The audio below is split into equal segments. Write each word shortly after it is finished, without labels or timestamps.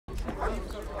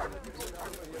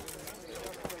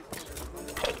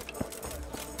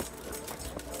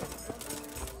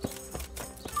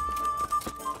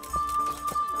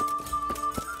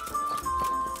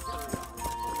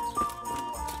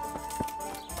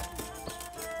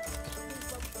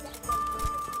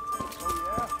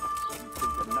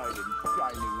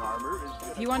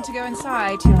you want to go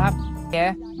inside, you'll have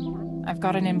here. I've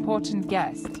got an important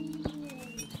guest.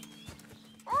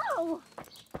 Oh!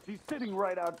 She's sitting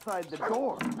right outside the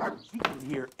door. She can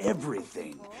hear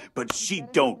everything, but she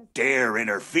don't dare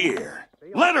interfere.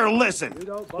 Let her listen!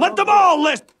 Let them all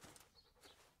listen!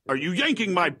 Are you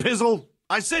yanking my pizzle?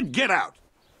 I said get out!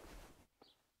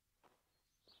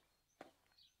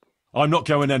 I'm not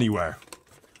going anywhere.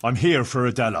 I'm here for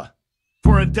Adela.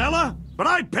 For Adela? But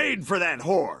I paid for that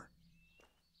whore!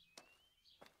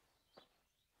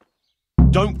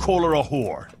 Don't call her a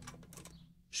whore.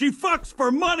 She fucks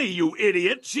for money, you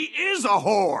idiot! She is a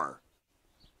whore!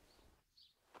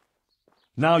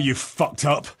 Now you've fucked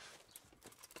up.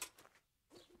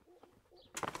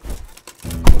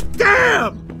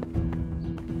 Damn!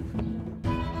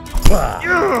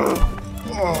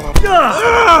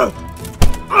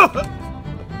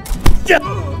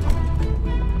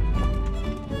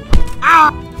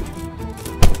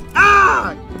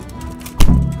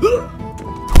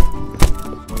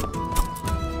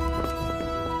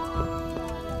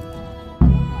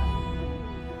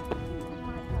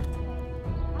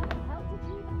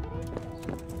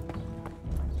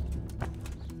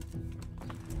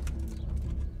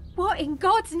 What in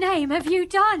God's name have you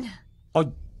done?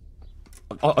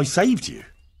 I saved you.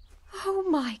 Oh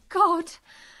my God!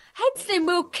 Headslin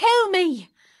will kill me!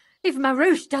 If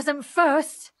Marouche doesn't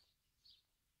first.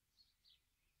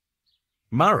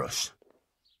 Marouche?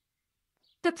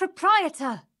 The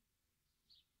proprietor.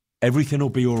 Everything'll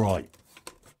be alright.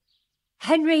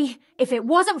 Henry, if it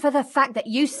wasn't for the fact that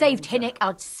you saved Hinnick,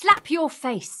 I'd slap your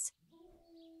face.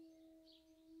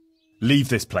 Leave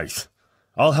this place.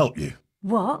 I'll help you.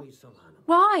 What?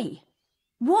 Why?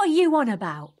 What are you on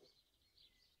about?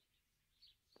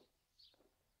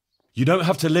 You don't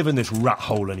have to live in this rat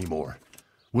hole anymore.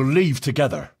 We'll leave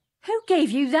together. Who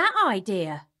gave you that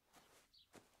idea?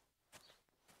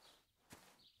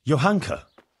 Johanka.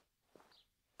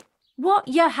 What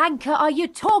Johanka are you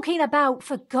talking about,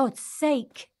 for God's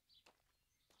sake?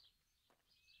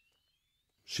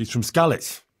 She's from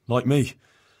Skalitz, like me.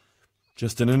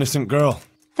 Just an innocent girl.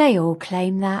 They all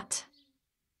claim that.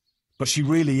 But she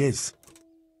really is.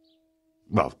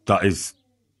 Well, that is,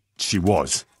 she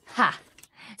was. Ha!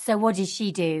 So what did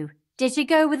she do? Did she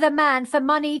go with a man for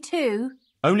money too?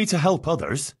 Only to help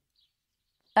others.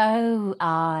 Oh,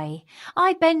 I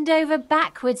bend over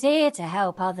backwards here to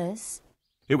help others.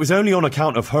 It was only on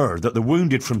account of her that the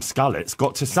wounded from Skalitz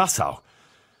got to Sasau.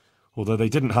 Although they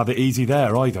didn't have it easy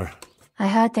there either. I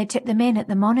heard they took them in at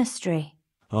the monastery.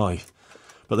 Aye,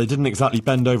 but they didn't exactly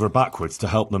bend over backwards to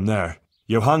help them there.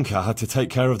 Johanka had to take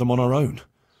care of them on her own.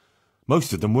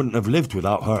 Most of them wouldn't have lived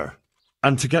without her.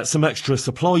 And to get some extra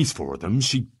supplies for them,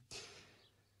 she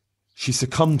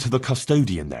succumbed to the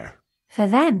custodian there. For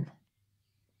them?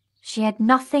 She had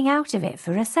nothing out of it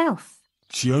for herself.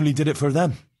 She only did it for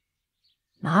them.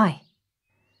 My,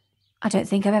 I don't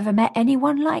think I've ever met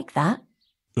anyone like that.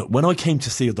 Look, when I came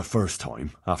to see her the first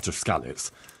time, after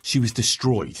Skalitz, she was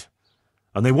destroyed.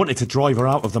 And they wanted to drive her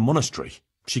out of the monastery.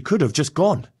 She could have just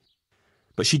gone.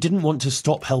 But she didn't want to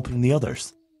stop helping the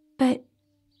others. But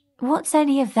what's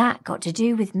any of that got to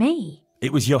do with me?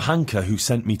 It was Johanka who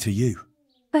sent me to you.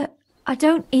 But I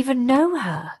don't even know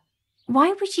her.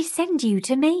 Why would she send you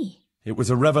to me? It was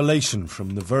a revelation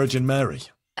from the Virgin Mary.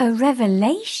 A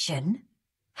revelation?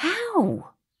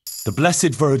 How? The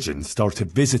Blessed Virgin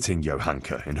started visiting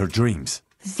Johanka in her dreams.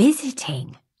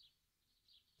 Visiting?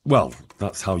 Well,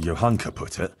 that's how Johanka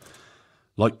put it.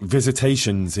 Like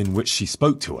visitations in which she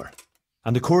spoke to her.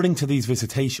 And according to these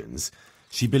visitations,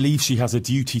 she believes she has a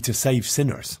duty to save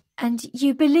sinners. And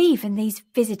you believe in these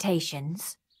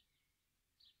visitations?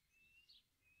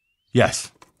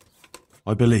 Yes,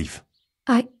 I believe.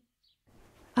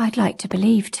 I'd like to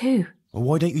believe too. Well,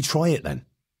 why don't you try it then?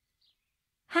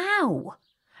 How?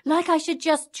 Like I should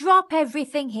just drop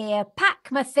everything here, pack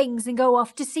my things and go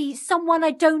off to see someone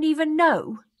I don't even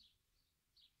know?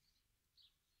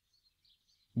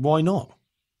 Why not?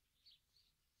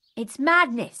 It's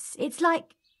madness. It's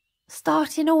like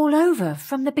starting all over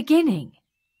from the beginning.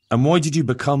 And why did you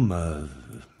become,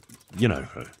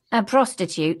 A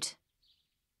prostitute.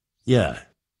 Yeah.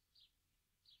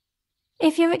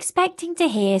 If you're expecting to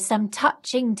hear some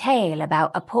touching tale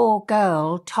about a poor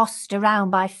girl tossed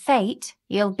around by fate,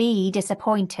 you'll be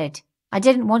disappointed. I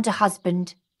didn't want a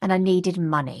husband, and I needed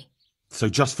money. So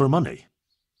just for money?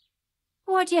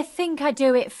 What do you think I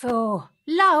do it for?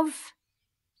 Love?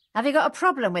 Have you got a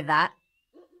problem with that?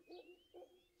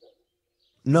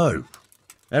 No.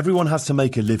 Everyone has to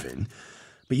make a living,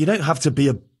 but you don't have to be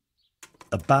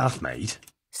a bath maid.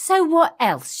 So what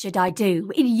else should I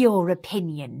do, in your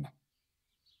opinion?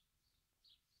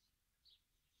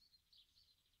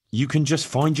 You can just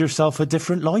find yourself a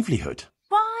different livelihood.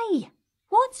 Why?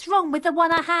 What's wrong with the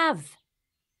one I have?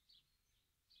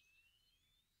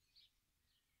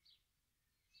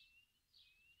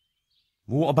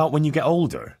 What about when you get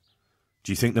older?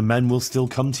 Do you think the men will still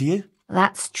come to you?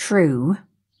 That's true,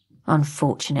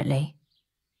 unfortunately.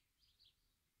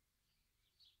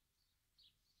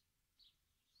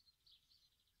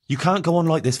 You can't go on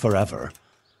like this forever.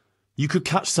 You could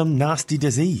catch some nasty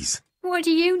disease. What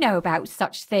do you know about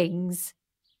such things?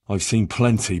 I've seen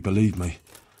plenty, believe me.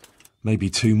 Maybe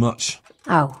too much.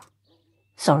 Oh,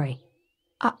 sorry.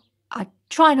 I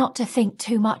try not to think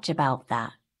too much about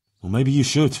that. Well, maybe you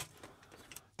should.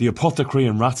 The apothecary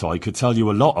in Rat-Eye could tell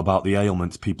you a lot about the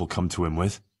ailments people come to him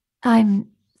with.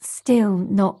 I'm still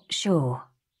not sure.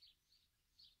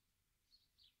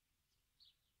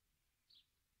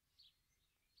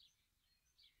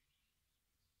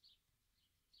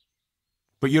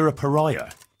 But you're a pariah.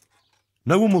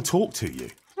 No one will talk to you.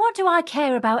 What do I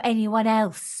care about anyone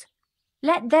else?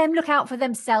 Let them look out for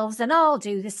themselves and I'll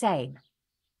do the same.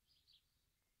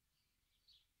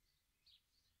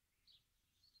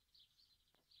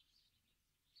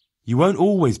 You won't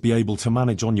always be able to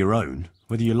manage on your own,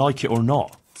 whether you like it or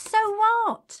not. So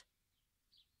what?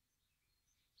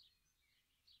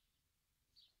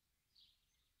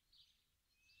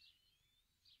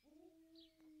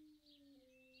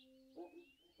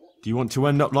 Do you want to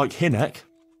end up like Hinnek?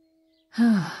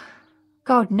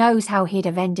 God knows how he'd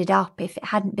have ended up if it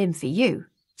hadn't been for you.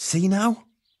 See now?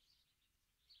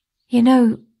 You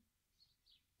know,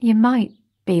 you might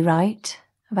be right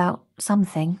about some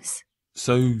things.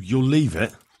 So you'll leave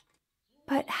it?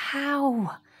 But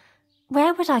how?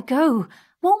 Where would I go?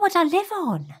 What would I live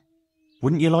on?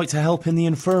 Wouldn't you like to help in the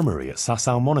infirmary at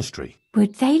Sasau Monastery?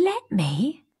 Would they let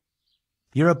me?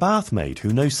 You're a bathmaid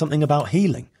who knows something about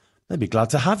healing. They'd be glad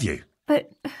to have you.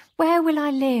 But where will I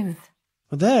live?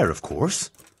 Well, there, of course.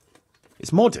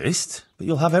 It's modest, but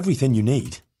you'll have everything you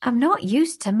need. I'm not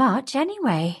used to much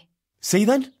anyway. See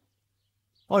then?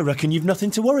 I reckon you've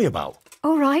nothing to worry about.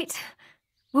 All right.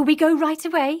 Will we go right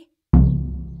away?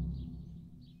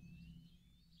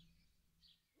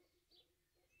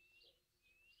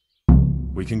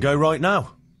 We can go right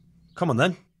now. Come on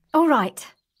then. All right.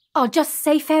 I'll just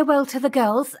say farewell to the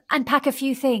girls and pack a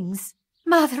few things.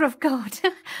 Mother of God,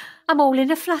 I'm all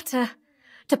in a flutter.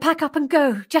 To pack up and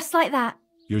go, just like that.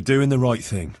 You're doing the right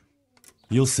thing.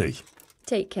 You'll see.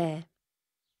 Take care.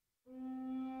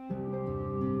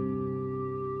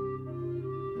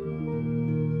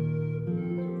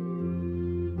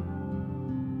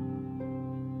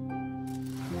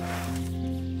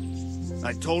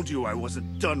 I told you I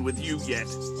wasn't done with you yet.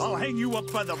 I'll hang you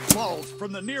up by the balls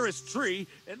from the nearest tree,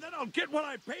 and then I'll get what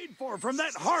I paid for from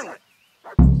that harlot.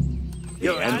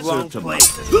 You're in the wrong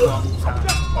place.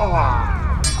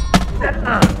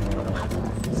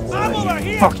 I'm over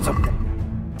here!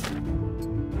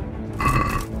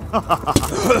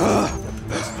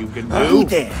 Best you can do.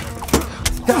 There.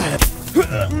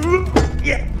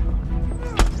 Yeah.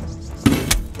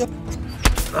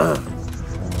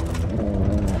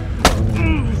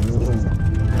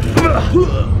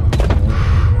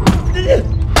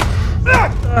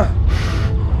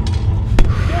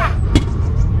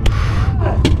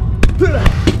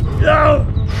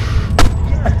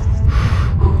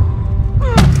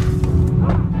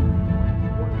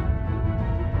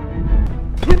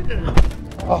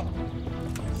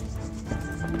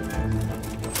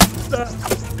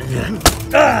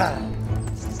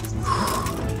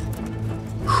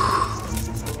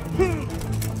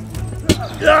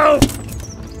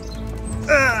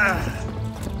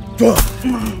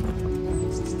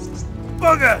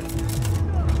 Bugger!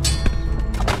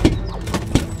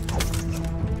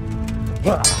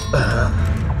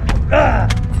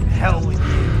 To hell with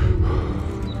you.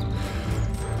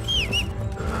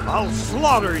 I'll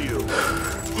slaughter you!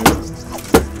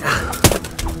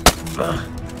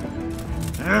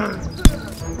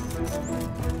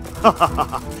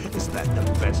 Is that the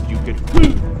best you can do?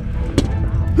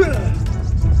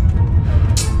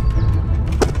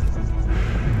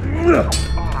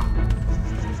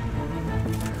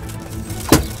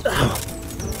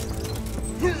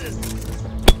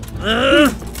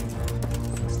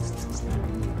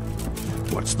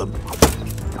 What's the...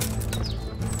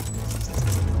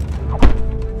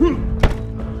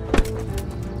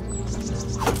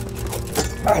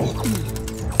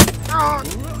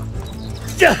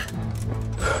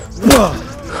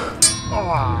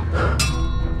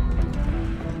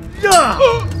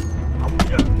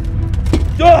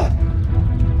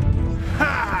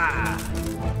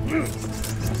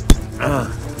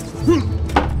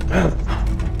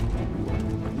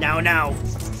 Now.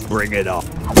 Bring it on.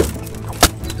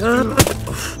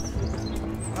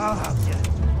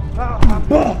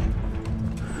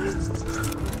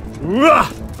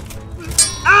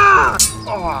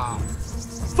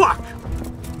 Fuck!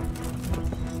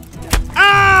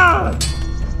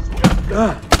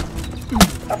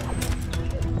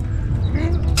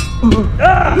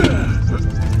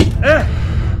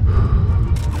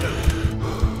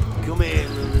 Come here,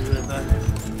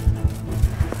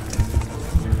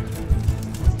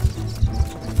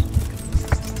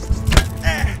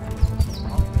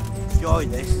 enjoy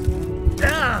this.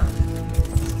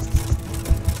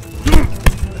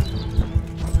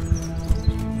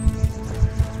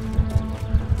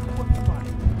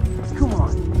 Come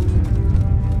on.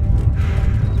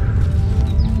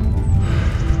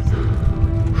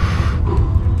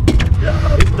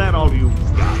 Is that all you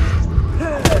got?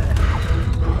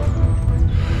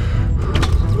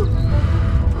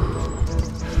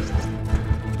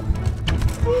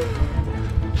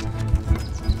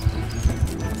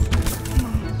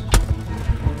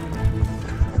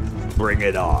 Bring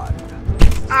it on.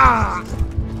 Ah!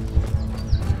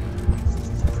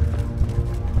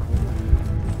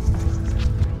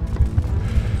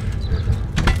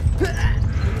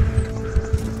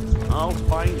 I'll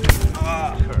find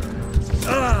her.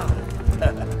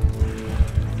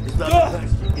 Is that the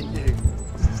best you can do?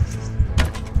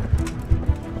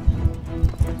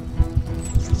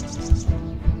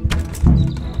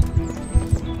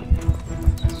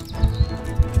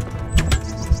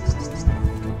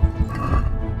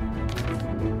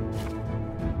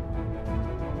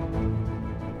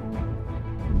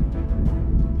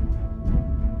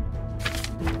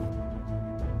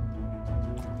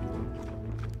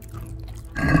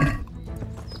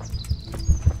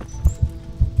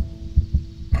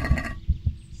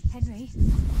 Henry?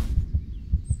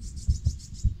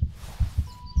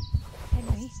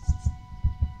 Henry?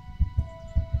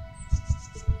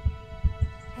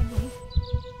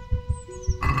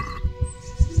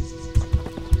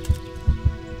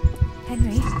 Henry? Henry?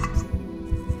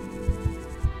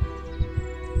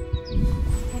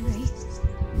 Henry?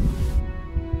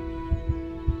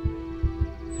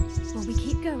 Will we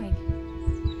keep going?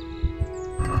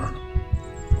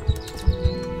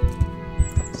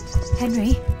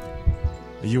 Henry?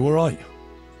 Are you alright?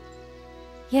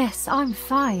 Yes, I'm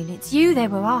fine. It's you they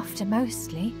were after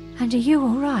mostly. And are you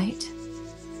alright?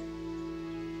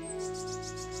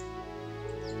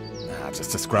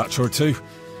 Just a scratch or two.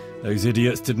 Those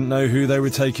idiots didn't know who they were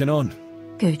taking on.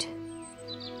 Good.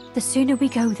 The sooner we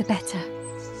go, the better.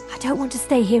 I don't want to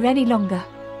stay here any longer.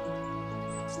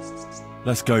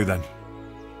 Let's go then.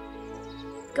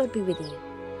 God be with you.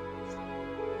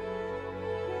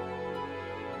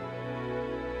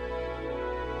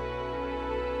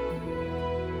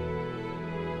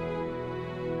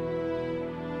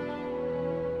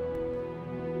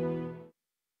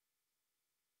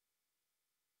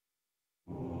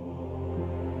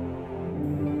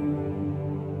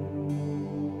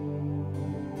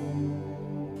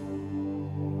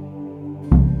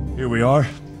 Here we are.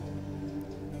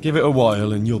 Give it a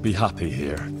while and you'll be happy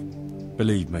here.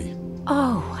 Believe me.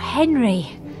 Oh, Henry.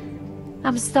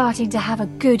 I'm starting to have a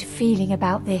good feeling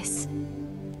about this.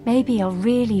 Maybe I'll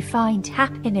really find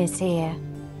happiness here.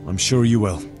 I'm sure you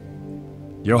will.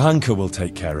 Johanka will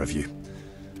take care of you.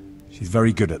 She's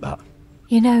very good at that.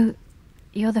 You know,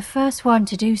 you're the first one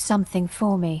to do something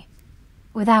for me,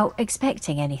 without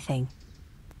expecting anything.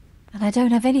 And I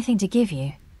don't have anything to give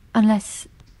you, unless...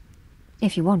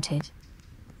 if you wanted.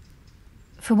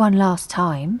 For one last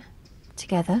time,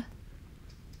 together.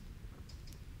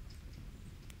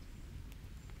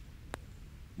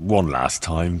 One last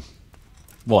time.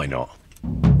 Why not?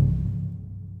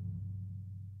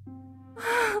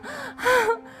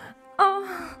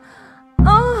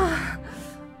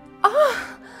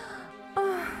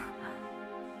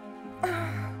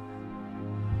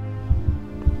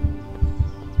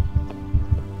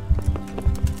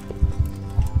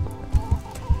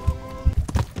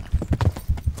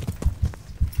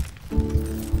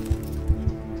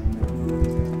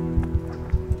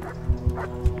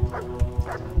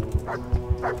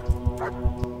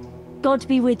 God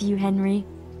be with you, Henry.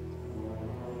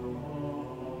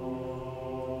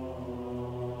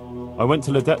 I went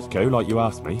to Ledetsko like you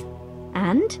asked me.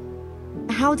 And?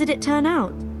 How did it turn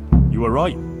out? You were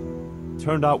right.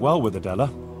 Turned out well with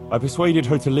Adela. I persuaded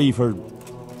her to leave her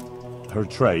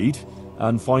trade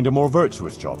and find a more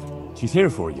virtuous job. She's here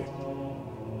for you.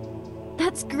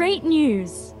 That's great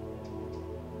news.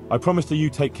 I promised her you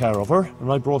take care of her,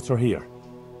 and I brought her here.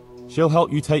 She'll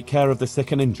help you take care of the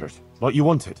sick and injured, like you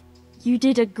wanted. You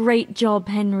did a great job,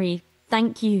 Henry.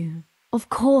 Thank you. Of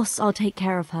course I'll take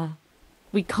care of her.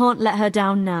 We can't let her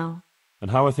down now.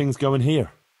 And how are things going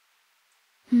here?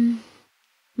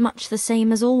 Much the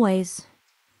same as always.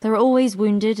 There are always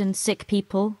wounded and sick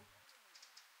people.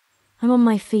 I'm on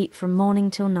my feet from morning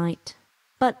till night.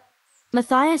 But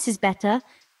Matthias is better.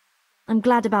 I'm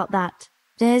glad about that.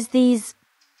 There's these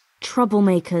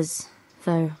troublemakers,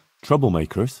 though.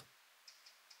 Troublemakers?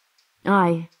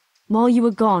 Aye. While you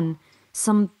were gone,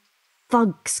 some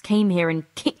thugs came here and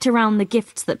kicked around the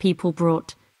gifts that people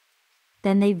brought.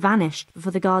 Then they vanished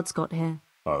before the guards got here.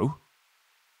 Oh?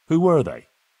 Who were they?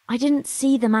 I didn't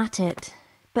see them at it,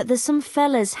 but there's some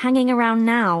fellas hanging around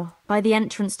now by the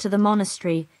entrance to the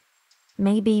monastery.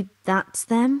 Maybe that's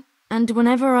them? And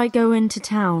whenever I go into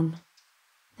town,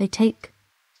 they take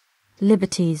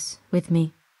liberties with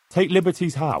me. Take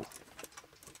liberties how?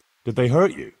 Did they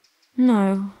hurt you?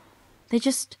 No, they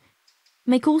just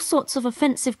make all sorts of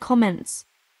offensive comments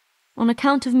on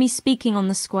account of me speaking on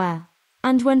the square.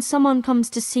 And when someone comes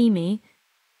to see me,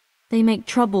 they make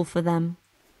trouble for them.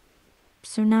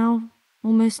 So now,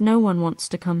 almost no one wants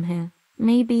to come here.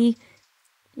 Maybe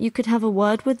you could have a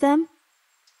word with them?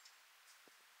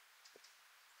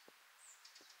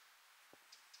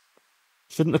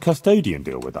 Shouldn't the custodian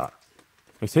deal with that?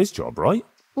 It's his job, right?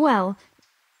 Well,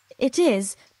 it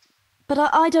is, but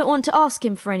I don't want to ask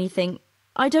him for anything.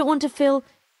 I don't want to feel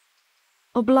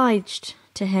obliged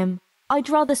to him. I'd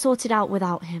rather sort it out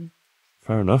without him.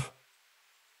 Fair enough.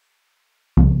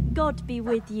 God be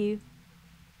with you.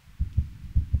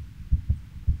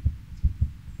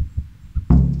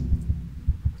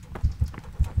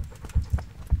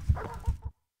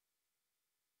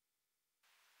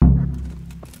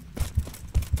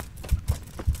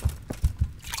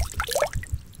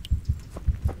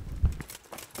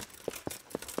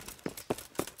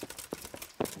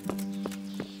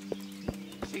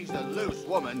 She's a loose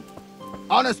woman.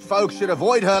 Honest folk should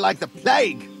avoid her like the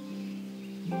plague.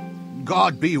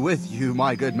 God be with you,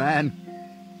 my good man.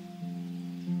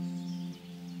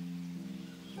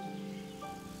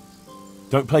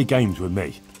 Don't play games with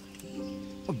me.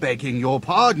 Begging your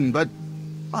pardon, but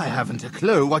I haven't a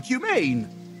clue what you mean.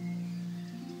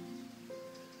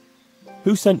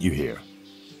 Who sent you here?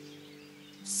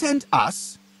 Sent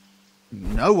us?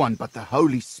 No one but the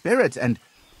Holy Spirit and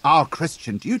our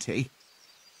Christian duty.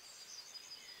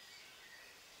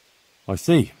 I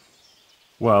see.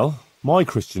 Well, my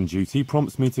Christian duty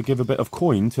prompts me to give a bit of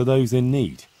coin to those in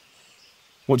need.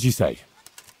 What do you say?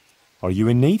 Are you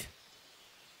in need?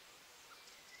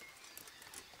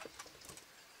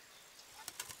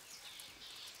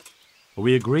 Are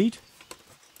we agreed?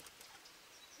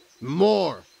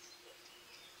 More.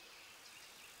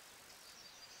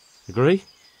 Agree?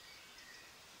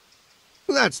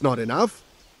 That's not enough.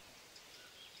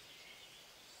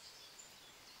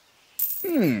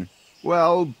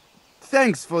 Well,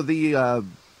 thanks for the,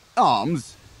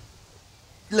 alms.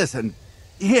 Listen,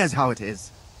 here's how it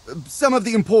is. Some of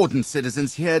the important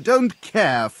citizens here don't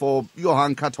care for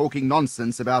Johanka talking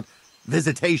nonsense about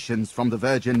visitations from the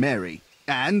Virgin Mary.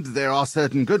 And there are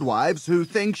certain good wives who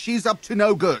think she's up to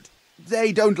no good.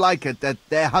 They don't like it that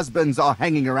their husbands are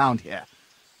hanging around here.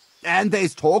 And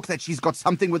there's talk that she's got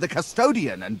something with the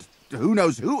custodian and who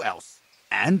knows who else.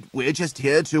 And we're just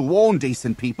here to warn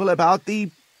decent people about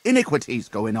the iniquities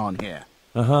going on here.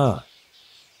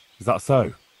 Is that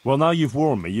so? Well, now you've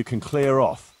warned me, you can clear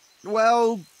off.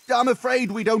 Well, I'm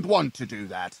afraid we don't want to do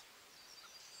that.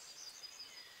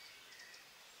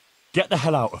 Get the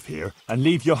hell out of here and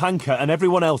leave Johanka and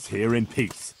everyone else here in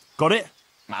peace. Got it?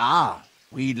 Ah,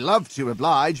 we'd love to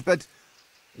oblige, but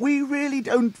we really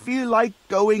don't feel like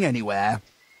going anywhere.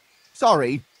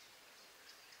 Sorry.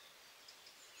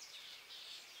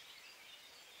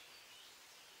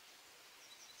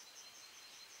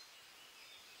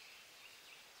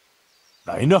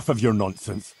 Enough of your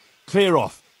nonsense. Clear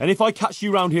off, and if I catch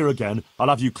you round here again, I'll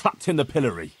have you clapped in the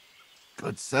pillory.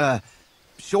 Good sir,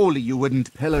 surely you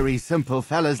wouldn't pillory simple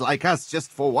fellas like us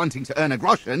just for wanting to earn a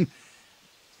groschen.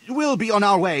 We'll be on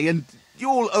our way, and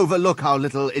you'll overlook our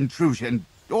little intrusion,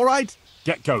 all right?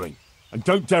 Get going, and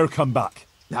don't dare come back.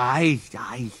 Aye,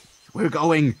 we're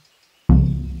going.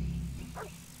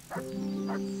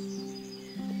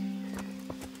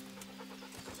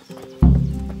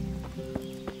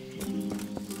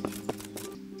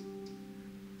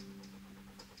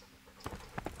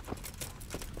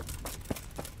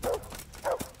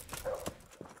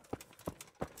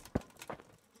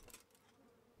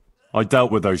 I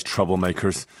dealt with those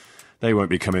troublemakers. They won't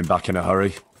be coming back in a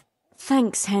hurry.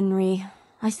 Thanks, Henry.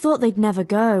 I thought they'd never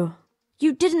go.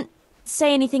 You didn't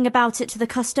say anything about it to the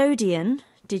custodian,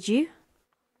 did you?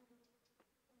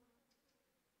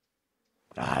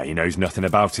 Ah, he knows nothing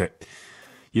about it.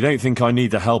 You don't think I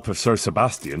need the help of Sir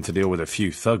Sebastian to deal with a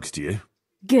few thugs, do you?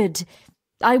 Good.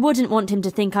 I wouldn't want him to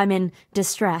think I'm in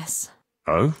distress.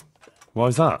 Oh?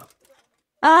 Why's that?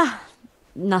 Ah,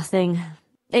 nothing.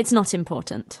 It's not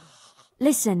important.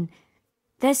 Listen,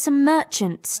 there's some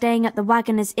merchant staying at the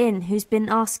Wagoner's Inn who's been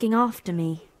asking after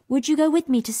me. Would you go with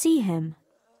me to see him?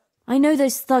 I know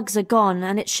those thugs are gone,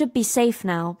 and it should be safe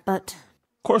now, but...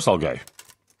 Of course I'll go.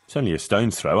 It's only a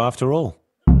stone's throw after all.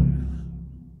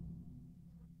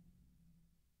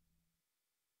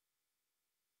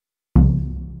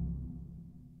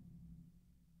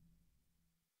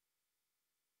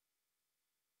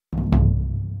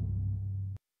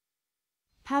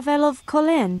 Pavel of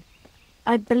Kolin,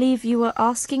 I believe you were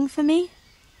asking for me?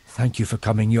 Thank you for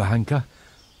coming, Johanka.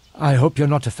 I hope you're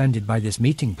not offended by this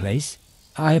meeting place.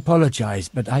 I apologize,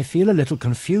 but I feel a little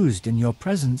confused in your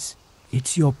presence.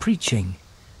 It's your preaching.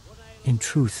 In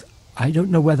truth, I don't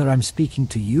know whether I'm speaking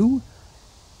to you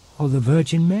or the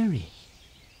Virgin Mary.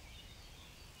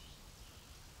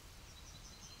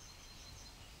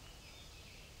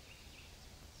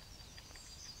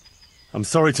 I'm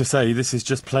sorry to say this is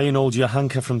just plain old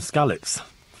Johanka from Skalitz.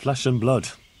 Flesh and blood.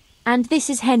 And this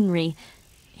is Henry.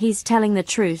 He's telling the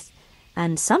truth,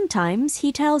 and sometimes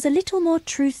he tells a little more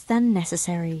truth than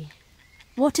necessary.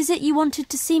 What is it you wanted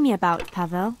to see me about,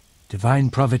 Pavel? Divine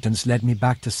Providence led me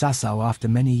back to Sasau after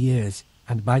many years,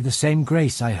 and by the same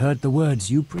grace I heard the words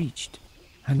you preached,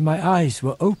 and my eyes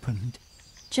were opened.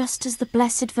 Just as the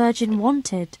Blessed Virgin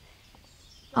wanted.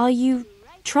 Are you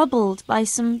troubled by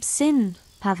some sin,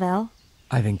 Pavel?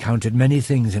 I've encountered many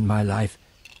things in my life,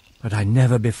 but I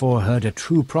never before heard a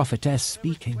true prophetess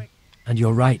speaking. And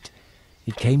you're right.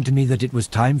 It came to me that it was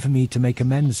time for me to make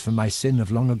amends for my sin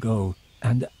of long ago,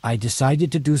 and I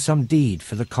decided to do some deed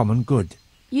for the common good.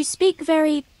 You speak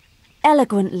very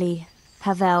eloquently,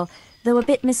 Pavel, though a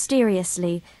bit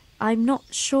mysteriously. I'm not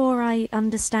sure I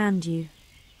understand you.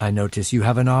 I notice you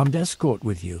have an armed escort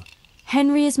with you.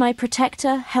 Henry is my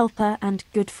protector, helper, and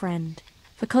good friend.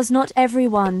 Because not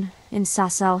everyone in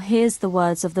Sasau hears the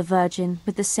words of the Virgin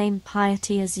with the same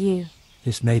piety as you.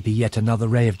 This may be yet another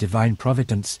ray of divine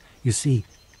providence. You see,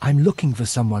 I'm looking for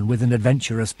someone with an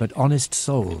adventurous but honest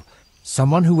soul.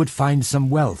 Someone who would find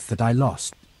some wealth that I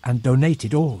lost and donate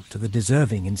it all to the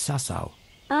deserving in Sasau.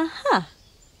 Aha!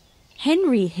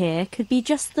 Henry here could be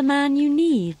just the man you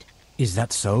need. Is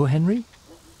that so, Henry?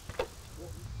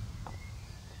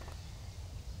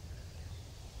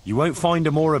 You won't find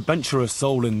a more adventurous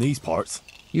soul in these parts.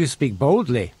 You speak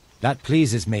boldly. That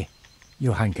pleases me.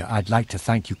 Johanka, I'd like to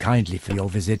thank you kindly for your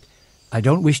visit. I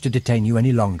don't wish to detain you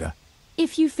any longer.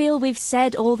 If you feel we've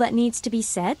said all that needs to be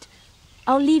said,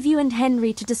 I'll leave you and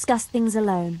Henry to discuss things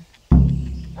alone.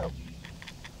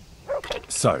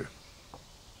 So?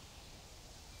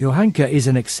 Johanka is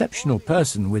an exceptional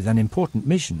person with an important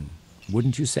mission,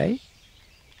 wouldn't you say?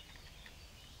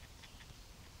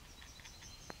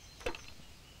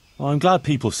 I'm glad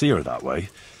people see her that way,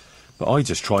 but I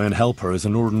just try and help her as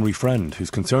an ordinary friend who's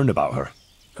concerned about her.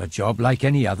 A job like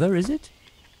any other, is it?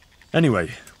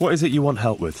 Anyway, what is it you want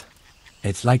help with?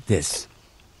 It's like this.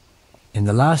 In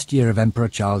the last year of Emperor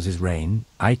Charles's reign,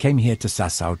 I came here to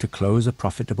Sasau to close a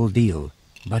profitable deal,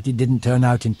 but it didn't turn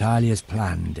out entirely as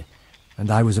planned, and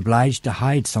I was obliged to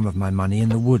hide some of my money in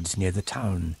the woods near the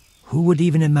town. Who would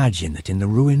even imagine that in the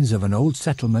ruins of an old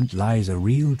settlement lies a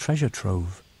real treasure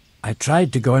trove? I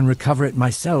tried to go and recover it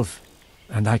myself,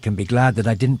 and I can be glad that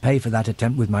I didn't pay for that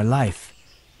attempt with my life,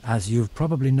 as you've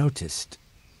probably noticed.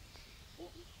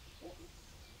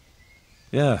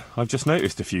 Yeah, I've just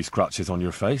noticed a few scratches on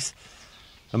your face.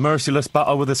 A merciless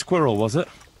battle with a squirrel, was it?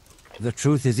 The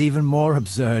truth is even more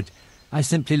absurd. I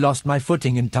simply lost my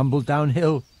footing and tumbled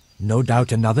downhill. No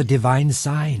doubt another divine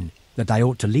sign that I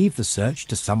ought to leave the search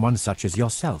to someone such as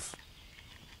yourself.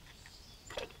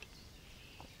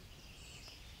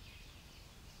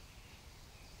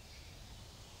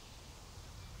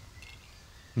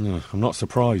 I'm not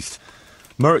surprised.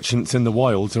 Merchants in the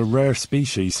wilds are rare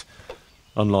species,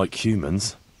 unlike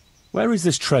humans. Where is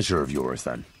this treasure of yours,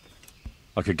 then?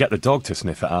 I could get the dog to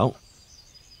sniff it out.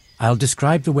 I'll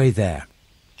describe the way there.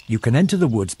 You can enter the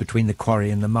woods between the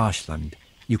quarry and the marshland.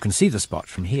 You can see the spot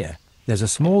from here. There's a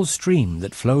small stream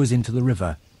that flows into the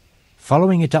river.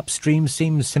 Following it upstream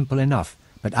seems simple enough,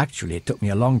 but actually it took me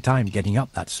a long time getting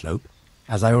up that slope.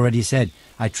 As I already said,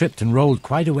 I tripped and rolled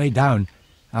quite a way down,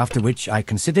 after which I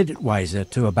considered it wiser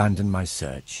to abandon my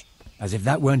search. As if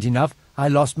that weren't enough, I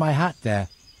lost my hat there.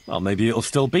 Well, maybe it'll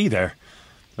still be there.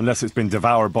 Unless it's been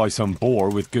devoured by some boar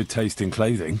with good taste in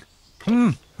clothing.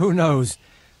 Who knows?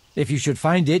 If you should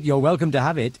find it, you're welcome to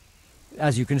have it.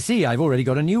 As you can see, I've already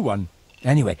got a new one.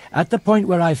 Anyway, at the point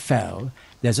where I fell,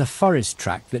 there's a forest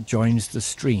track that joins the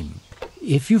stream.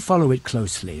 If you follow it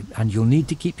closely, and you'll need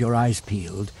to keep your eyes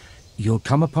peeled, you'll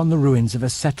come upon the ruins of a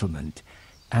settlement,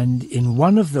 and in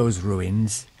one of those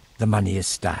ruins, the money is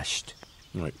stashed.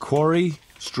 Right, quarry,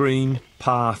 stream,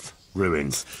 path,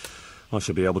 ruins. I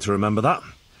should be able to remember that.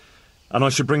 And I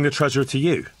should bring the treasure to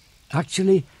you.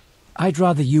 Actually, I'd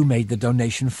rather you made the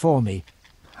donation for me.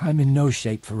 I'm in no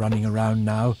shape for running around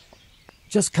now.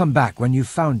 Just come back when you've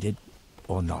found it,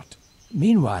 or not.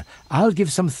 Meanwhile, I'll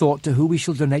give some thought to who we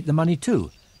shall donate the money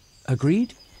to.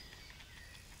 Agreed?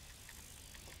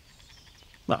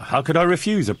 Well, how could I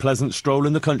refuse a pleasant stroll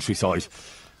in the countryside?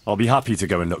 I'll be happy to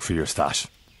go and look for your stash.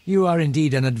 You are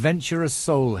indeed an adventurous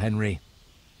soul, Henry.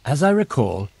 As I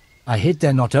recall, I hid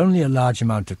there not only a large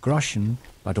amount of groschen,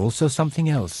 but also something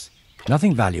else.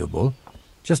 Nothing valuable,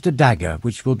 just a dagger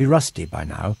which will be rusty by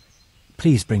now.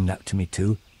 Please bring that to me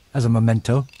too, as a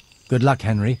memento. Good luck,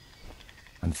 Henry,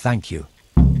 and thank you.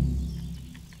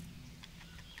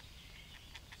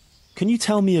 Can you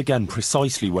tell me again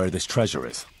precisely where this treasure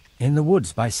is? In the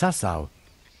woods by Sasau.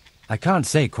 I can't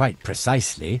say quite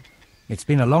precisely. It's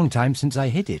been a long time since I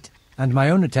hid it, and my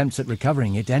own attempts at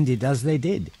recovering it ended as they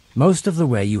did. Most of the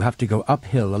way you have to go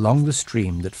uphill along the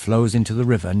stream that flows into the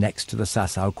river next to the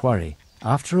Sasau quarry.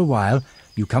 After a while,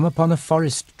 you come upon a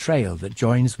forest trail that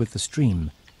joins with the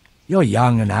stream. You're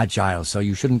young and agile, so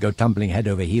you shouldn't go tumbling head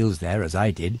over heels there, as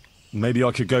I did. Maybe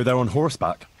I could go there on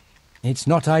horseback. It's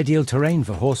not ideal terrain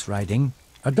for horse riding.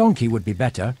 A donkey would be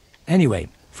better. Anyway,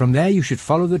 from there you should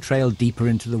follow the trail deeper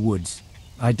into the woods.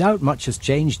 I doubt much has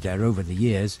changed there over the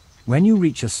years. When you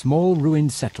reach a small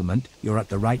ruined settlement, you're at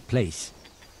the right place.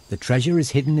 The treasure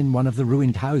is hidden in one of the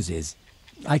ruined houses.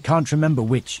 I can't remember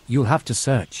which. You'll have to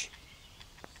search.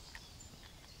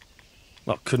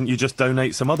 Well, couldn't you just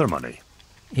donate some other money?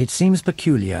 It seems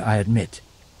peculiar, I admit,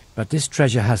 but this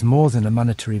treasure has more than a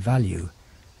monetary value.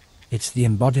 It's the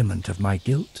embodiment of my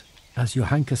guilt, as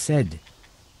Johanka said.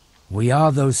 We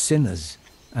are those sinners,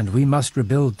 and we must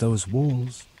rebuild those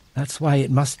walls. That's why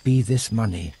it must be this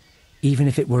money, even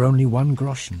if it were only 1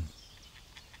 groschen.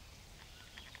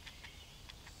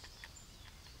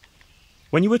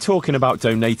 When you were talking about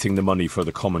donating the money for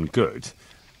the common good,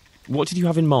 what did you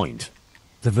have in mind?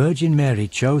 The Virgin Mary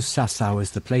chose Sasau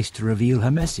as the place to reveal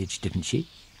her message, didn't she?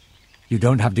 You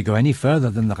don't have to go any further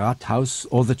than the Rathaus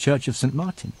or the Church of St.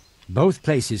 Martin. Both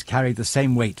places carry the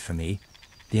same weight for me.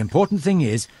 The important thing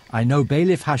is, I know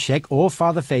Bailiff Hašek or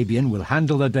Father Fabian will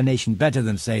handle the donation better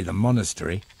than, say, the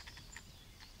monastery.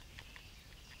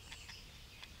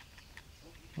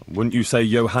 Wouldn't you say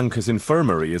Johanka's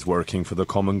infirmary is working for the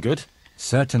common good?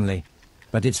 Certainly,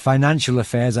 but its financial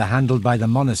affairs are handled by the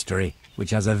monastery, which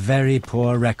has a very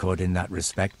poor record in that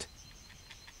respect.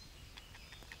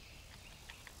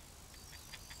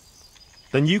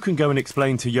 Then you can go and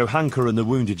explain to Johanka and the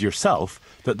wounded yourself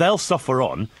that they'll suffer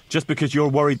on just because you're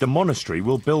worried the monastery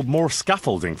will build more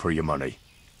scaffolding for your money.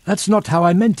 That's not how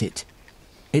I meant it.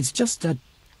 It's just that,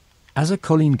 as a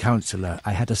Colleen councillor,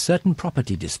 I had a certain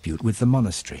property dispute with the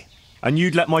monastery. And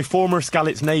you'd let my former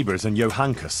Skalitz neighbours and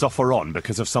Johanka suffer on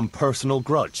because of some personal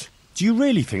grudge? Do you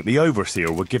really think the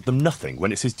overseer would give them nothing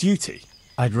when it's his duty?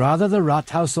 I'd rather the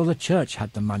Rathaus or the church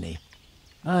had the money.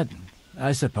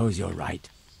 I suppose you're right.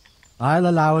 I'll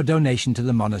allow a donation to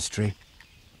the monastery.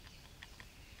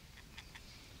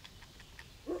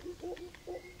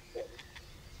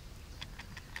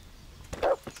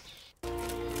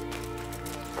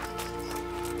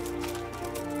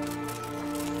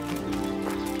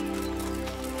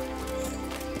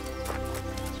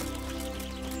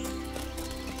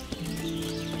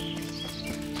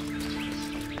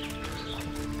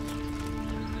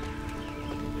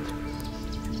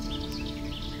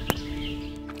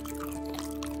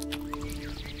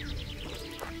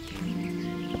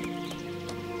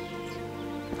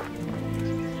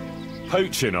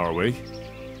 Poaching, are we?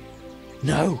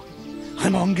 No,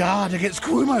 I'm on guard against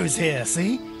Quumos here,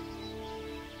 see?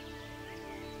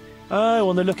 Oh,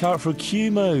 on the lookout for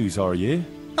Cumos, are you?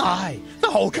 Aye,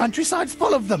 the whole countryside's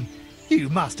full of them. You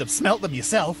must have smelt them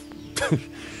yourself.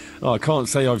 I can't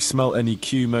say I've smelt any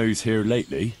Cumos here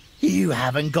lately. You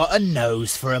haven't got a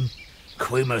nose for 'em.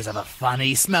 Quumos have a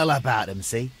funny smell about 'em,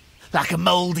 see? Like a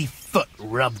mouldy foot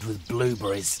rubbed with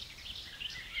blueberries.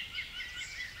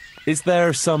 Is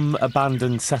there some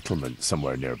abandoned settlement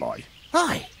somewhere nearby?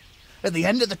 Aye, at the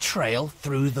end of the trail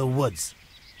through the woods.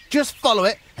 Just follow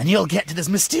it and you'll get to this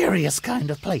mysterious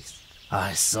kind of place.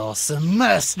 I saw some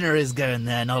mercenaries going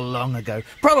there not long ago,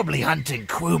 probably hunting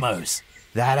Quumos.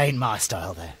 That ain't my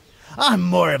style there. I'm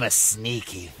more of a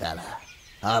sneaky fella.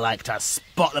 I like to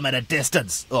spot them at a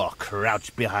distance or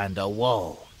crouch behind a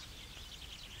wall.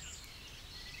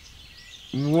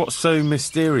 What's so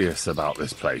mysterious about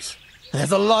this place?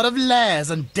 There's a lot of lairs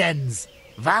and dens.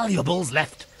 Valuables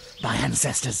left by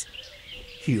ancestors.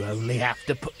 You only have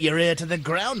to put your ear to the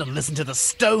ground and listen to the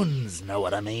stones, know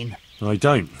what I mean? I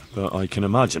don't, but I can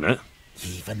imagine it.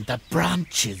 Even the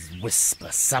branches whisper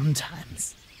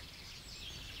sometimes.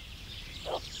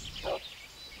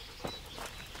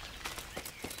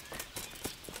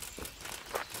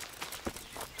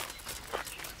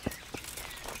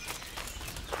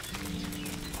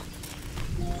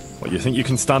 What, you think you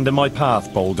can stand in my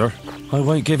path, Boulder? I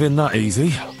won't give in that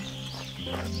easy.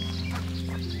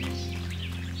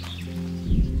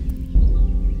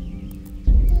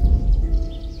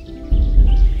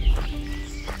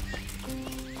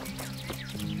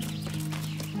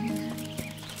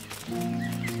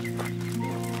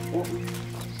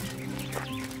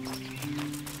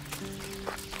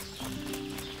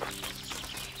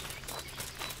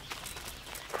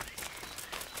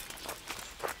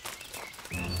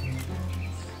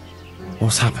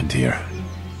 What's happened here?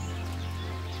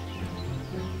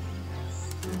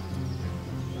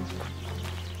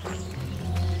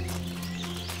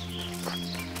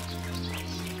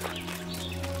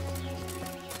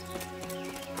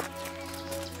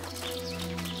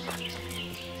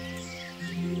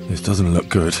 This doesn't look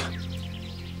good.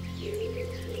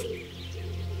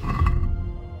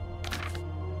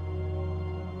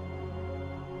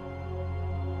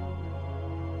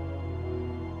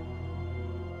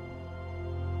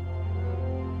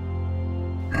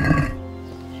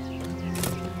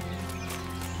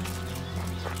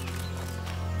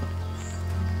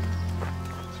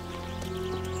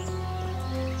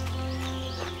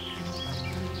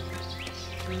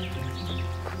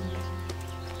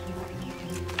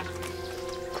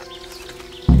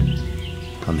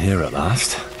 I'm here at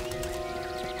last.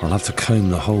 I'll have to comb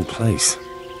the whole place.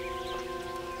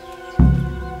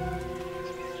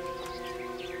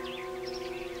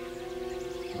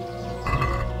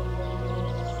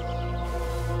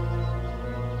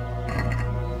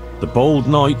 The bold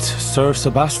knight, Sir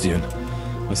Sebastian.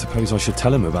 I suppose I should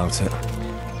tell him about it.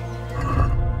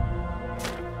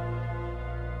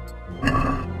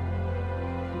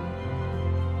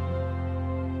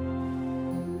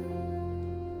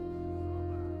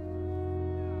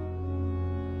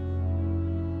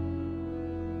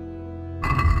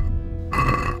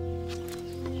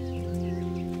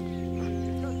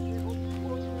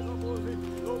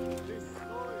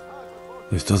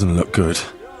 This doesn't look good.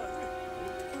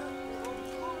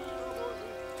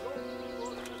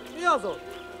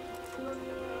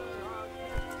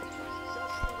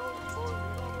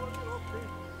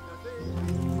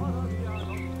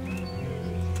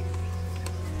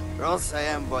 Rossz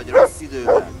helyen vagy, rossz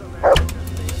időben.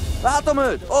 Látom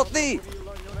őt! Ott mi!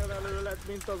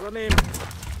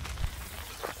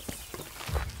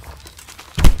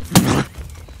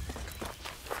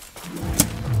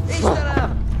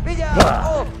 Istenem! Vigyázz!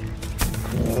 Ott!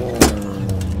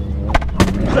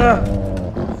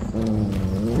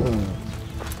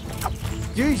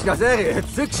 Gyűjtsd az erőt!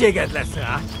 Szükséged lesz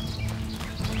rá!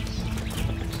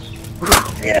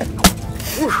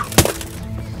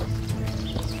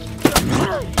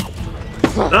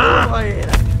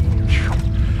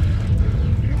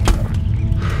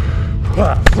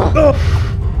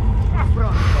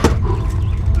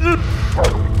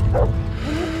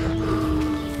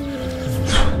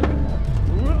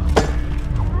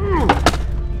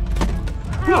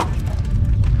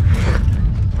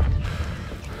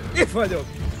 Itt vagyok!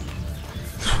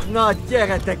 Na,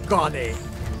 gyere, Kani!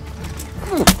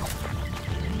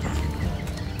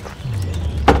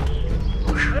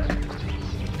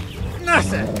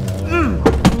 Nesze!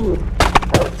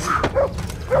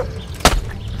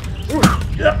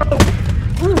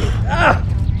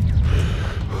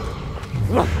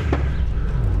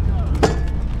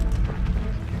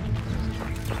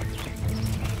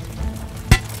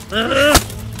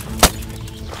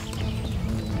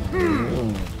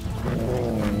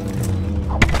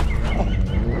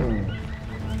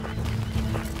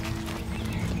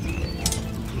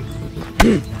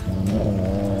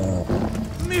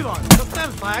 Mi van? Csak nem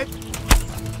fájt?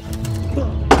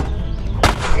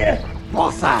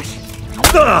 Basszás!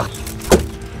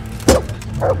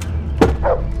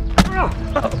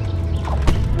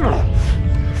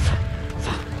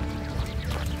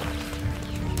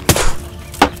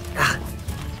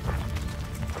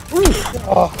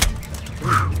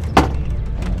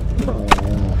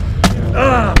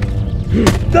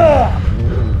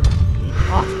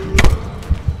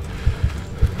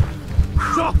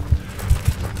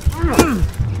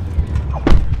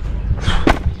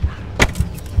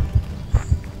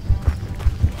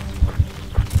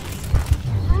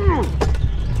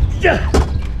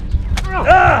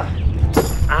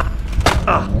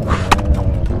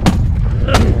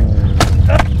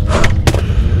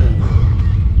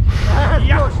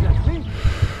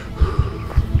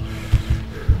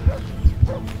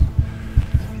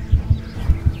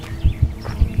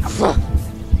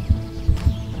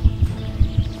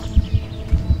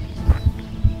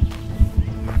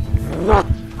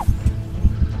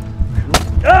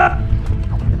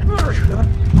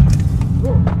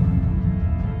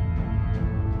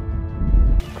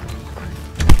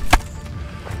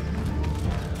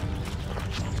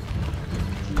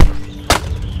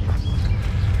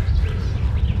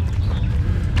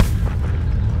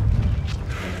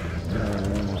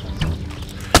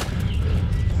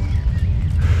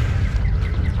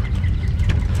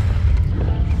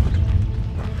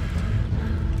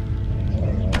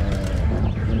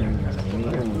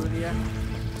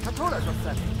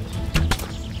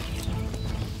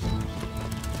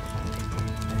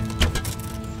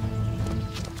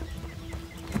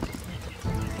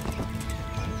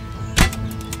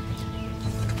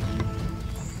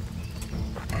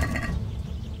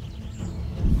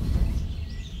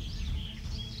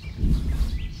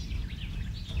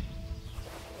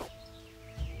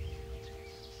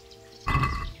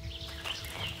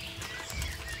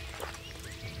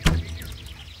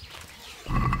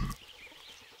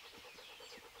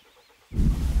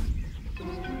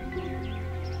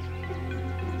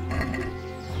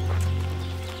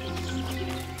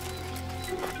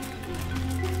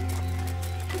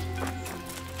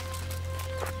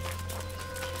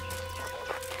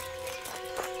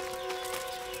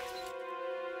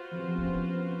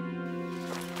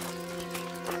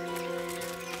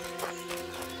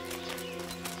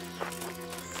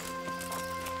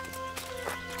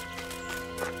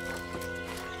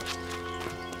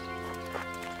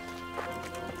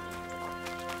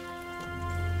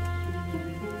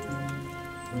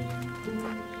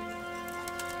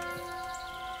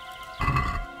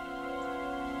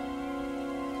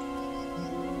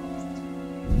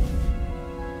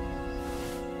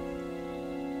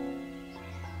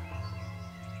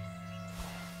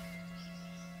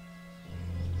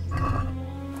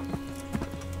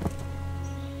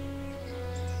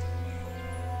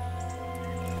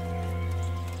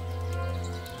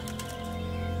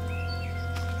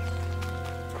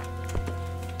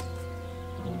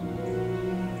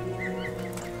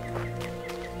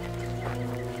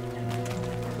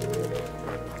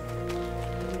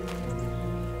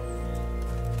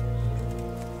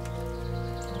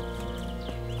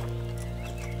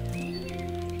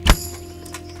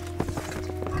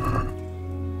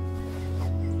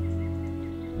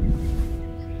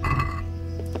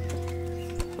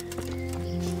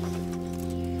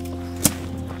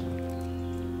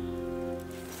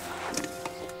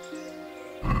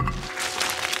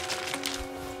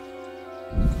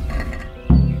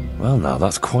 Well now,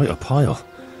 that's quite a pile.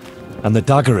 And the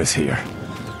dagger is here.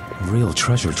 A real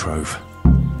treasure trove.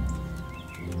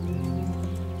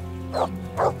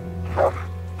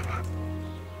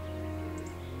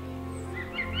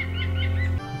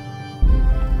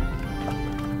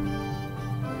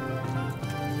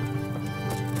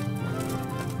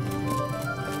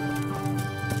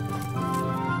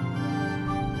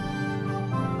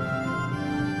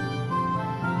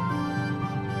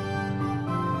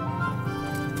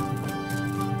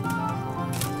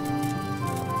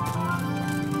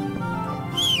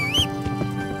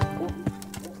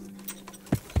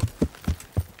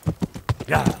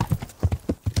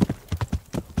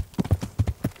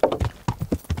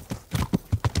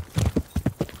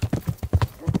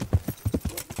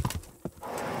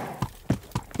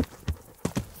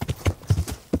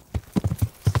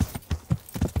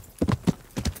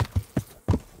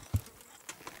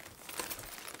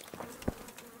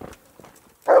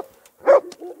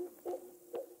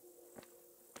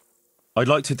 I'd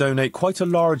like to donate quite a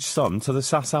large sum to the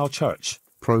Sasau Church.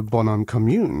 Pro Bonum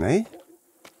Commune, eh?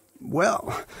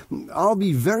 Well, I'll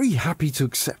be very happy to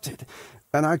accept it,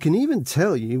 and I can even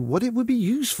tell you what it would be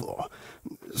used for,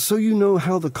 so you know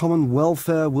how the common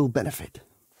welfare will benefit.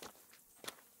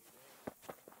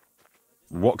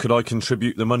 What could I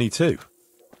contribute the money to?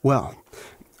 Well,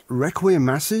 requiem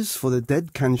masses for the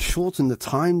dead can shorten the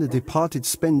time the departed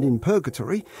spend in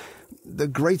purgatory. The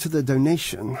greater the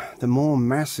donation, the more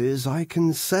masses I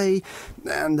can say,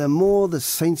 and the more the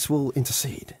saints will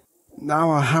intercede.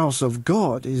 Our house of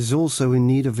God is also in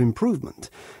need of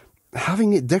improvement.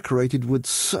 Having it decorated would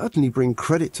certainly bring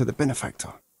credit to the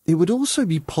benefactor. It would also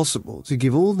be possible to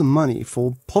give all the money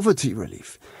for poverty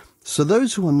relief, so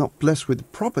those who are not blessed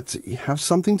with property have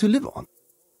something to live on.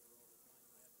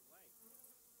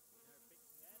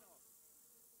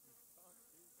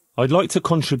 I'd like to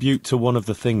contribute to one of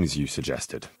the things you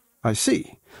suggested. I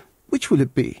see. Which will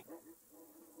it be?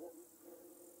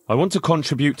 I want to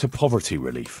contribute to poverty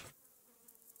relief.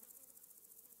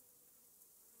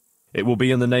 It will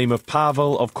be in the name of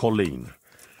Pavel of Colleen.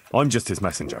 I'm just his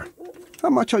messenger. How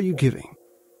much are you giving?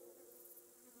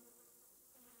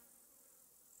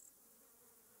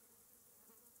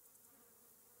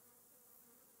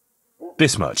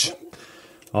 This much.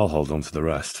 I'll hold on to the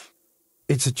rest.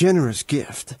 It's a generous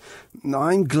gift.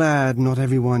 I'm glad not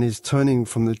everyone is turning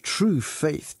from the true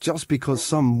faith just because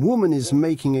some woman is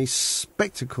making a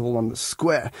spectacle on the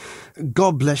square.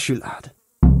 God bless you, lad.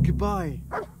 Goodbye.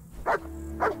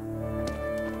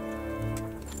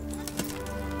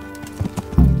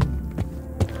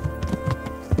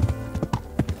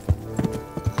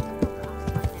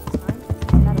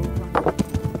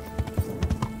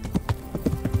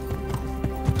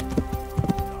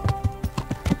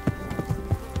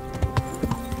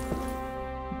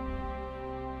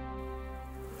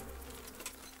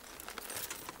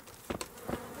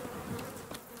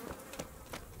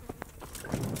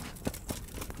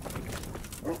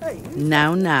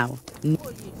 Now.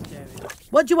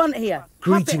 What do you want here?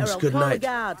 Greetings, good night.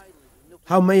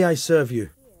 How may I serve you?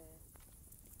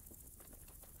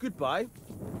 Goodbye.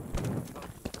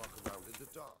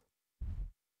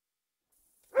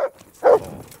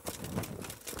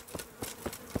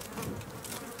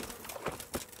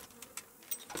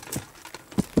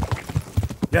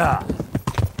 Yeah.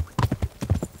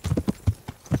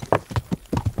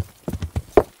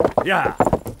 Yeah.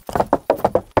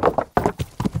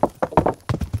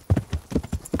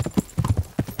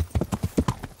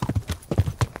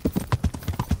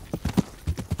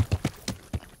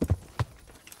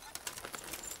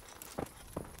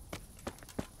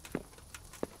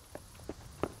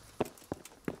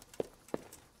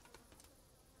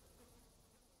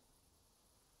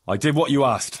 I did what you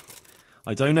asked.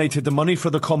 I donated the money for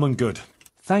the common good.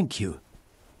 Thank you.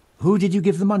 Who did you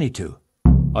give the money to?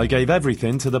 I gave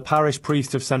everything to the parish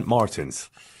priest of St. Martin's.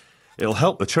 It'll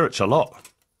help the church a lot.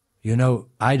 You know,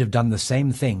 I'd have done the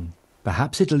same thing.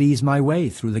 Perhaps it'll ease my way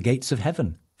through the gates of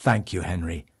heaven. Thank you,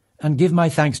 Henry. And give my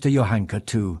thanks to Johanka,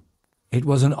 too. It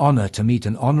was an honour to meet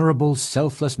an honourable,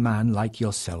 selfless man like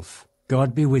yourself.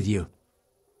 God be with you.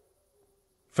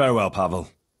 Farewell, Pavel.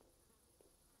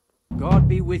 God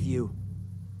be with you.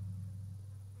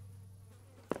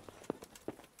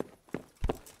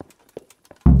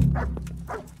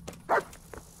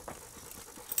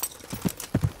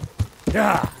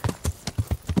 Yeah.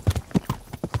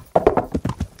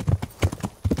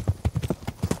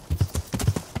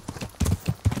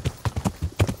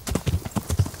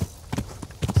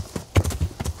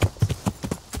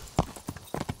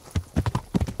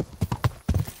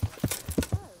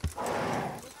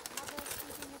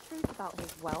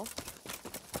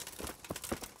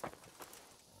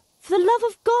 For the love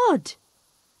of God!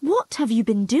 What have you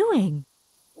been doing?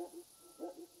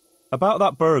 About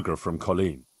that burger from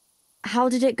Colleen. How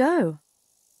did it go?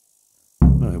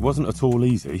 Well, it wasn't at all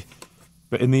easy,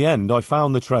 but in the end I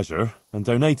found the treasure and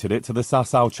donated it to the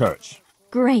Sasau church.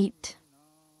 Great.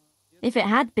 If it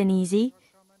had been easy,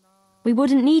 we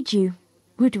wouldn't need you,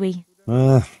 would we?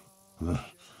 What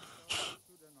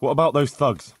about those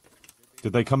thugs?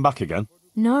 Did they come back again?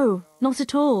 No, not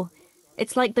at all.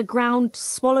 It's like the ground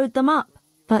swallowed them up.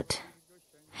 But,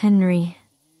 Henry,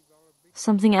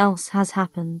 something else has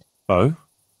happened. Oh?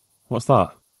 What's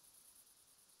that?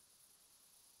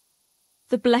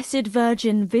 The Blessed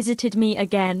Virgin visited me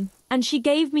again, and she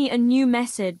gave me a new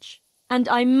message, and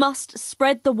I must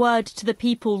spread the word to the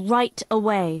people right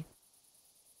away.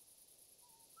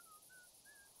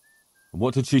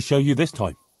 What did she show you this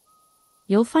time?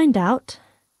 You'll find out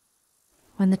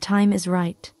when the time is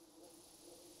right.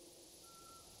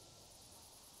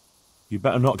 You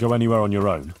better not go anywhere on your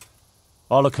own.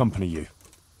 I'll accompany you.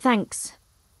 Thanks.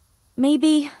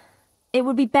 Maybe it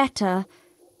would be better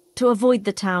to avoid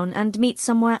the town and meet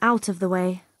somewhere out of the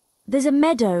way. There's a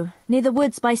meadow near the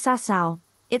woods by Sasau.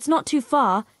 It's not too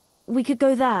far. We could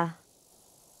go there.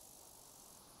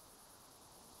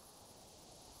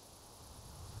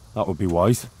 That would be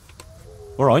wise.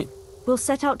 All right. We'll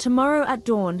set out tomorrow at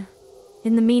dawn.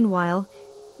 In the meanwhile,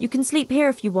 you can sleep here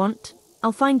if you want.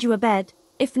 I'll find you a bed.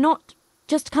 If not,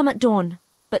 just come at dawn.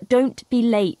 But don't be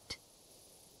late.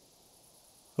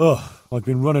 Ugh, I've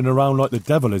been running around like the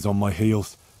devil is on my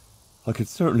heels. I could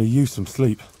certainly use some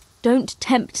sleep. Don't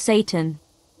tempt Satan.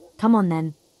 Come on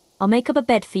then. I'll make up a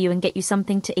bed for you and get you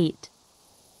something to eat.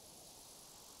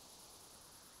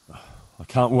 I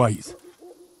can't wait.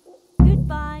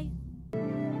 Goodbye.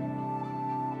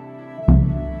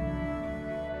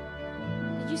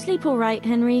 Did you sleep all right,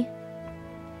 Henry?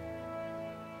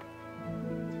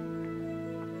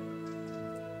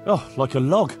 Oh, like a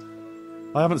log.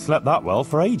 I haven't slept that well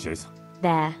for ages.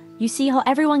 There. You see how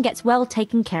everyone gets well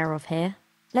taken care of here.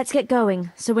 Let's get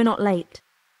going, so we're not late.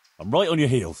 I'm right on your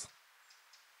heels.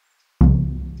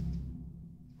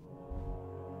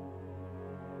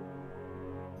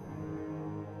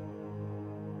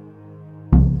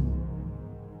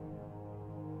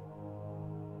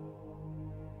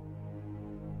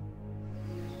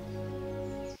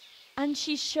 And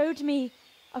she showed me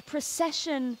a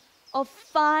procession of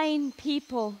fine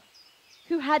people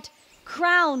who had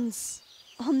crowns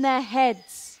on their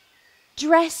heads,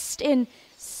 dressed in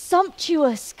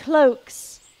sumptuous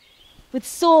cloaks, with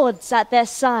swords at their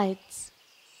sides.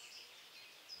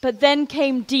 But then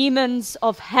came demons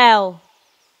of hell.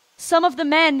 Some of the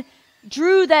men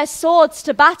drew their swords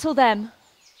to battle them,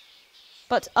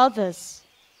 but others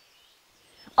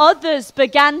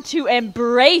began to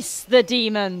embrace the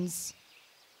demons.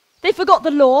 They forgot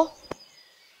the law,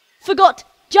 forgot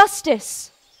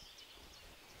justice,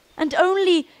 and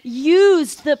only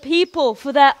used the people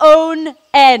for their own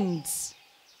ends.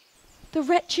 The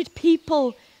wretched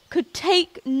people could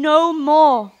take no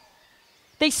more.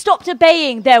 They stopped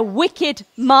obeying their wicked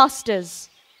masters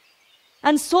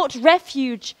and sought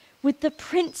refuge with the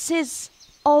princes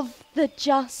of the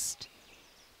just.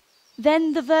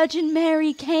 Then the Virgin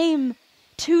Mary came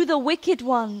to the wicked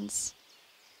ones.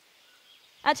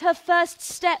 At her first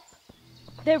step,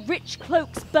 their rich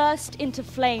cloaks burst into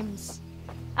flames.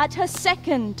 At her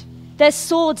second, their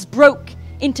swords broke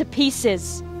into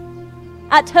pieces.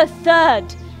 At her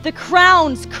third, the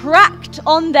crowns cracked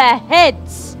on their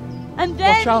heads. And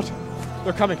then... Watch out!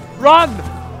 They're coming! Run!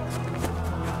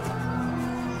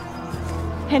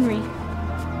 Henry,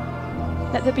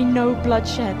 let there be no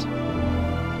bloodshed.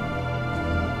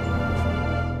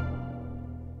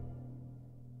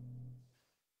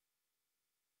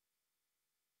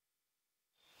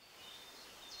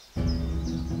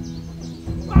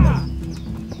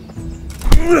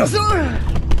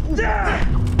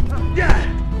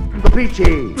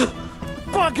 Capici?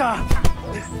 Bugger!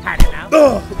 Had it now.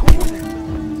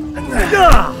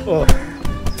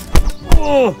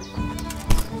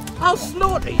 I'll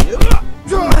slaughter you.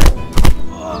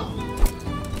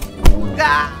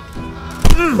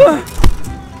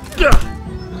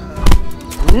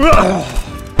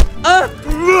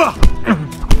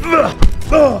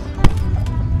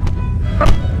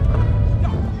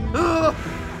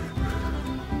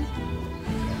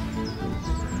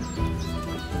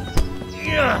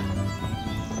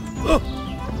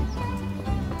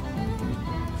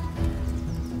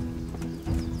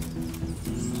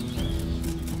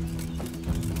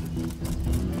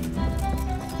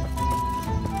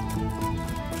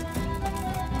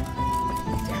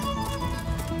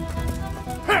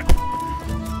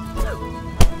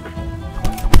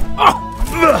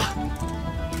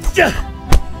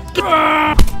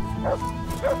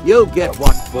 You'll get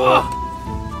what for.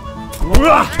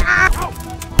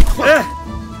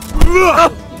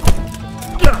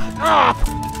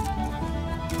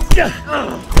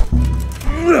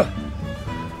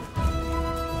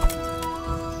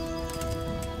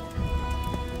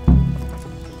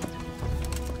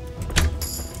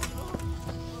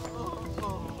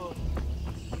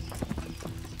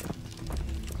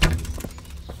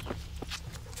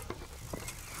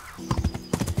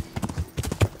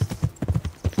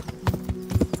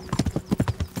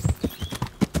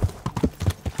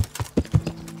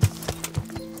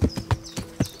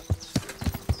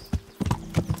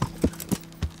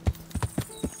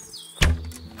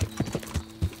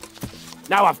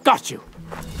 Now I've got you.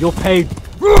 You'll pay.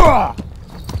 There,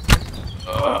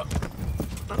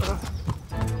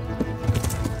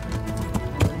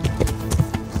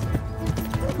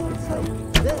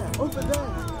 over there.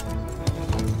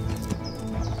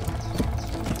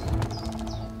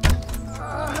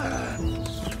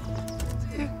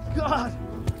 Dear God.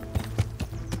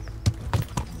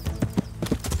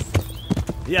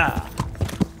 Yeah.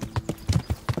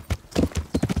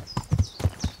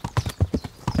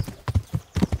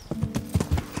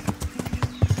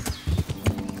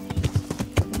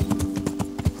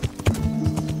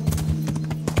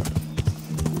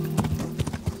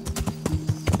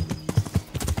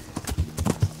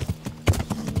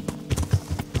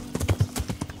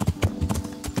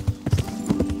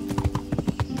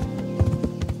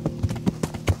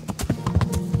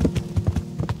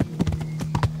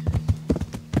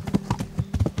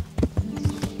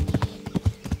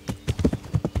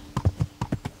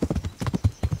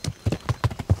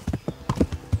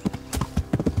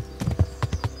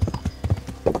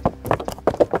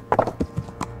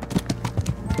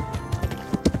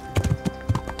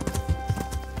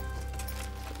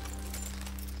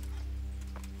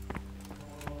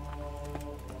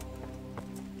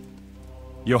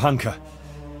 Johanka,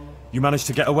 you managed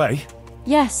to get away?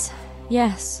 Yes.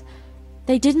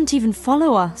 They didn't even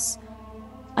follow us.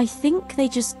 I think they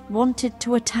just wanted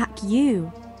to attack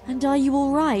you. And are you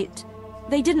all right?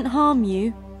 They didn't harm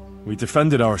you. We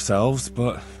defended ourselves,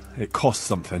 but it cost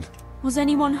something. Was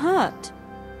anyone hurt?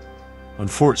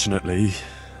 Unfortunately,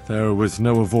 There was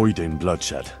no avoiding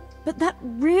bloodshed. But that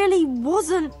really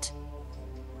wasn't...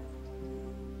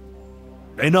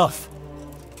 Enough!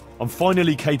 I'm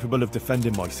finally capable of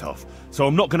defending myself, so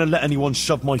I'm not going to let anyone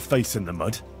shove my face in the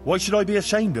mud. Why should I be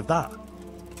ashamed of that?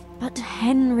 But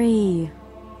Henry...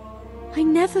 I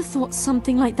never thought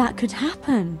something like that could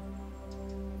happen.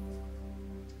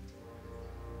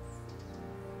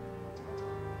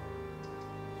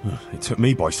 It took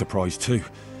me by surprise too.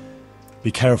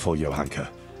 Be careful, Johanka.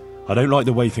 I don't like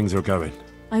the way things are going.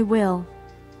 I will.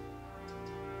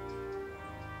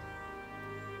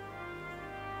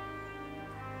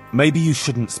 Maybe you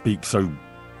shouldn't speak so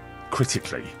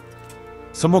critically.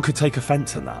 Someone could take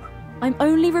offence at that. I'm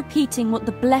only repeating what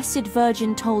the Blessed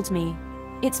Virgin told me.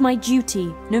 It's my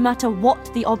duty, no matter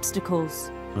what the obstacles.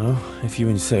 Well, if you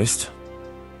insist.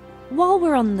 While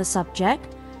we're on the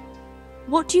subject,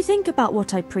 what do you think about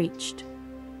what I preached?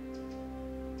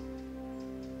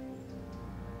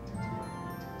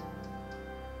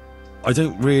 I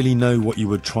don't really know what you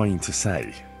were trying to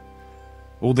say.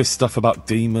 All this stuff about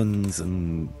demons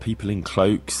and people in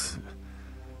cloaks.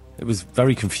 It was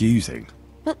very confusing.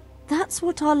 But that's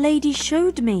what Our Lady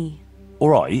showed me.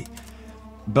 Alright,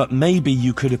 but maybe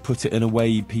you could have put it in a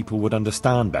way people would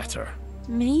understand better.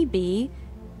 Maybe,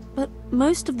 but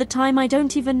most of the time I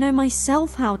don't even know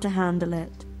myself how to handle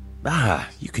it. Ah,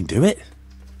 you can do it.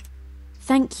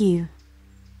 Thank you.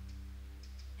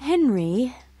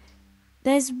 Henry,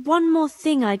 there's one more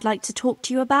thing I'd like to talk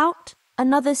to you about.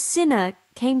 Another sinner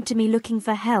came to me looking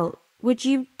for help. Would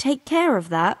you take care of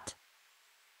that?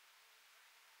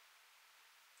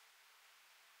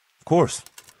 Of course.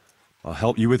 I'll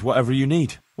help you with whatever you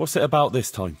need. What's it about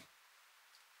this time?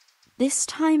 This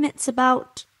time it's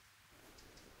about...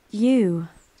 you.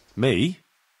 Me?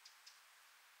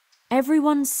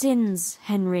 Everyone sins,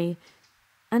 Henry,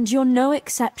 and you're no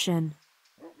exception.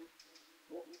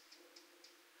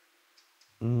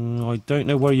 I don't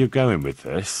know where you're going with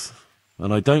this,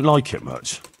 and I don't like it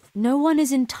much. No one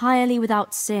is entirely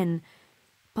without sin,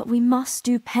 but we must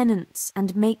do penance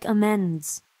and make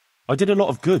amends. I did a lot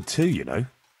of good too, you know.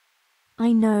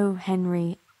 I know,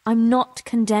 Henry. I'm not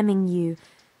condemning you.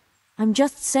 I'm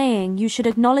just saying you should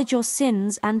acknowledge your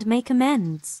sins and make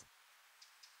amends.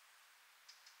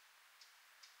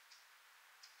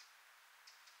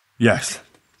 Yes.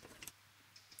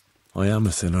 I am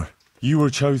a sinner. You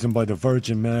were chosen by the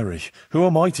Virgin Mary. Who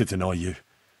am I to deny you?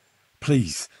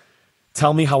 Please,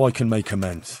 tell me how I can make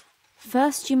amends.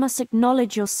 First, you must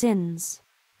acknowledge your sins.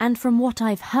 And from what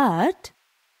I've heard,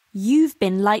 you've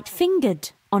been light-fingered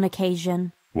on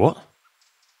occasion. What?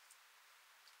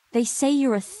 They say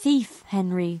you're a thief,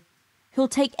 Henry, who'll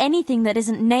take anything that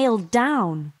isn't nailed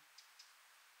down.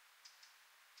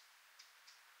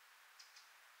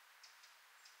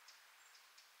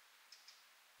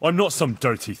 I'm not some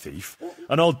dirty thief,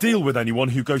 and I'll deal with anyone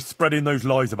who goes spreading those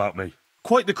lies about me.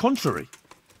 Quite the contrary.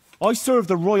 I serve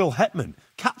the royal hetman,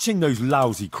 catching those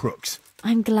lousy crooks.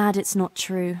 I'm glad it's not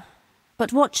true.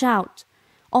 But watch out.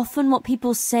 Often what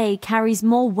people say carries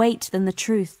more weight than the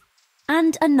truth.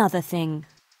 And another thing.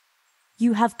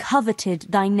 You have coveted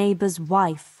thy neighbour's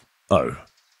wife. Oh.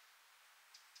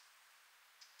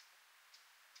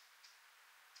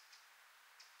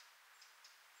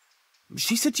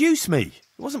 She seduced me.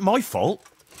 It wasn't my fault.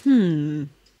 The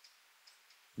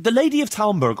Lady of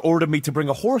Talmberg ordered me to bring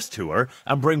a horse to her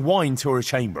and bring wine to her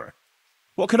chamber.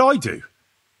 What could I do?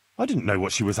 I didn't know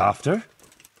what she was after.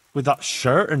 With that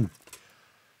shirt and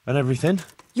everything.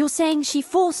 You're saying she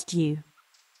forced you?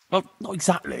 Well, not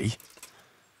exactly.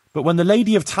 But when the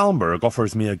Lady of Talmberg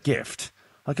offers me a gift,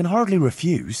 I can hardly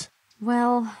refuse.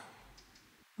 Well,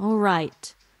 all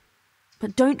right.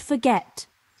 But don't forget,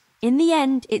 in the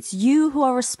end, it's you who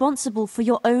are responsible for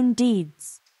your own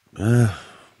deeds.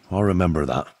 I'll remember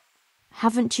that.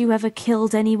 Haven't you ever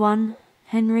killed anyone,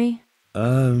 Henry?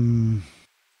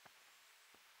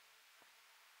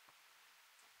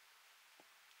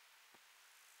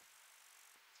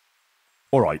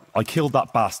 Alright, I killed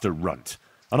that bastard runt,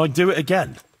 and I'd do it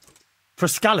again. For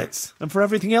Skalitz, and for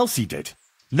everything else he did.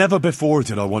 Never before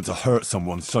did I want to hurt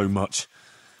someone so much,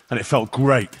 and it felt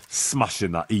great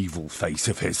smashing that evil face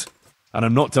of his. And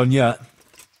I'm not done yet.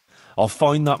 I'll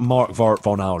find that Markwart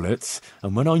von Aulitz,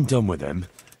 and when I'm done with him,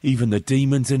 even the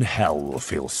demons in hell will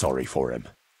feel sorry for him.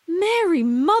 Mary,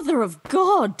 Mother of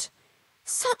God!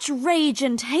 Such rage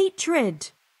and hatred!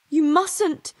 You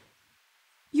mustn't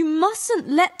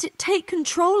let it take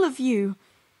control of you.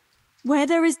 Where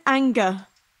there is anger,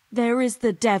 there is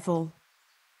the devil.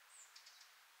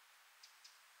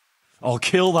 I'll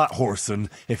kill that whoreson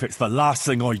if it's the last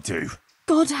thing I do.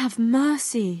 God have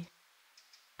mercy.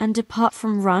 And apart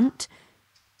from Runt,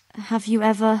 Have you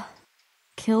ever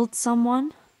killed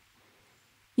someone?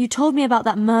 You told me about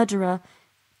that murderer,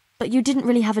 but you didn't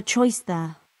really have a choice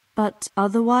there. But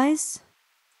otherwise?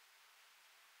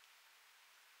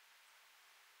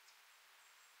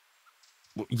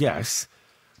 Well, yes,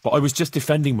 but I was just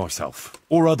defending myself,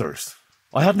 or others.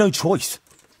 I had no choice.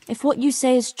 If what you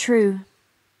say is true,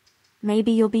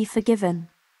 maybe you'll be forgiven.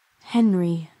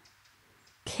 Henry,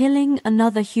 killing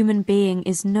another human being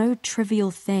is no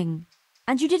trivial thing.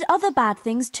 And you did other bad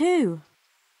things too.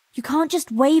 You can't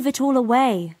just wave it all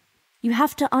away. You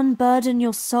have to unburden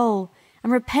your soul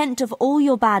and repent of all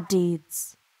your bad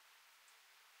deeds.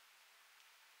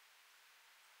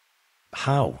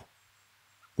 How?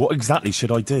 What exactly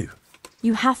should I do?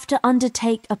 You have to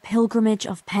undertake a pilgrimage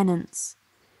of penance.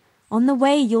 On the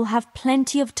way, you'll have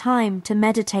plenty of time to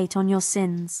meditate on your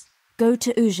sins. Go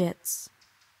to Ujits.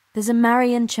 There's a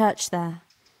Marian church there.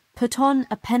 Put on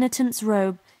a penitent's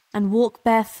robe and walk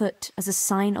barefoot as a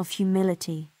sign of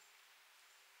humility.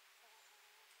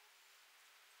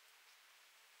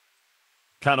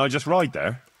 Can't I just ride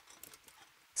there?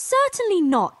 Certainly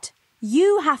not.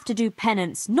 You have to do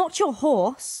penance, not your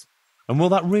horse. And will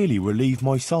that really relieve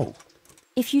my soul?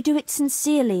 If you do it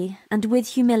sincerely and with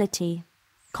humility,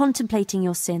 contemplating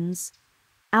your sins,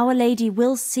 Our Lady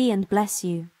will see and bless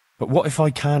you. But what if I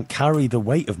can't carry the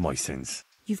weight of my sins?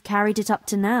 You've carried it up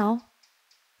to now.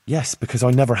 Yes, because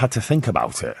I never had to think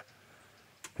about it.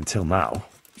 Until now.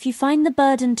 If you find the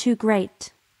burden too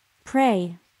great,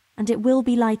 pray, and it will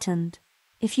be lightened.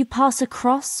 If you pass a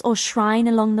cross or shrine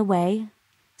along the way,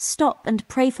 stop and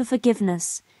pray for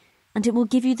forgiveness, and it will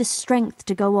give you the strength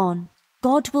to go on.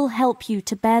 God will help you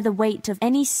to bear the weight of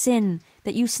any sin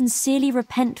that you sincerely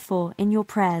repent for in your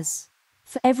prayers.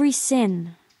 For every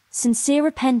sin, sincere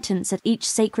repentance at each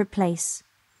sacred place.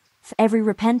 For every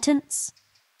repentance,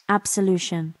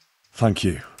 absolution. Thank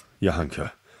you,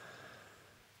 Johanka.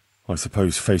 I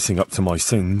suppose facing up to my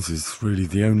sins is really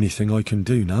the only thing I can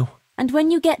do now. And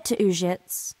when you get to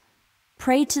Ujits,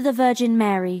 pray to the Virgin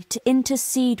Mary to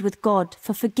intercede with God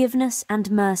for forgiveness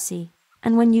and mercy.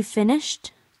 And when you've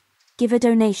finished, give a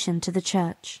donation to the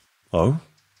church. Oh?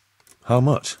 How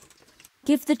much?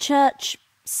 Give the church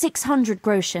 600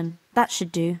 groschen. That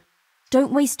should do.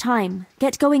 Don't waste time.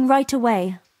 Get going right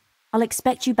away. I'll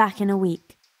expect you back in a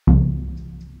week.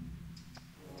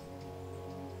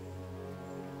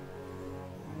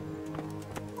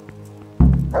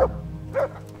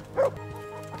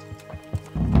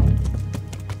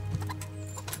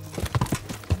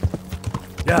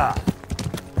 Yeah.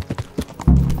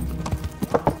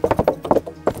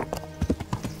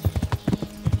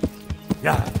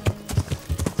 Yeah.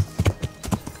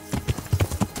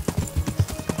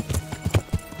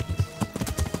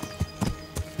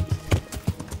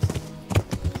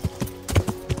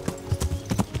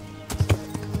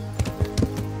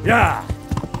 Yeah.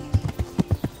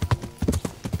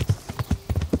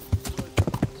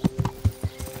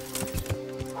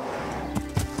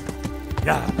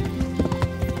 Yeah.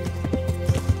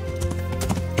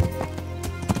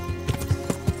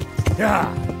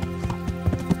 Yeah.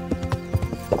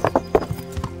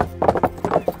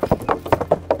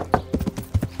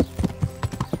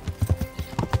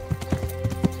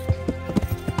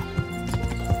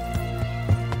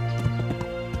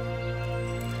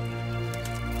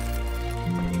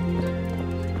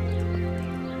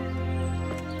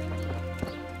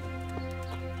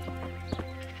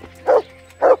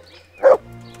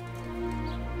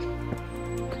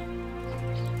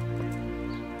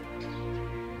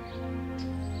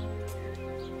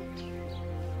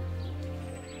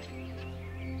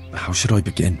 How should I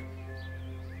begin?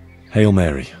 Hail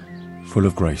Mary, full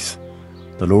of grace,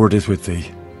 the Lord is with thee.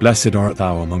 Blessed art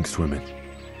thou amongst women,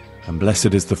 and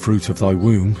blessed is the fruit of thy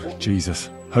womb, Jesus.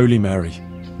 Holy Mary,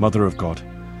 Mother of God,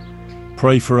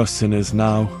 pray for us sinners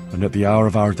now and at the hour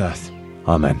of our death.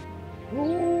 Amen.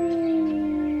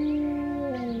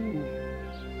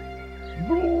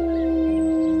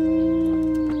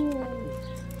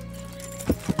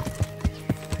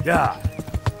 Yeah.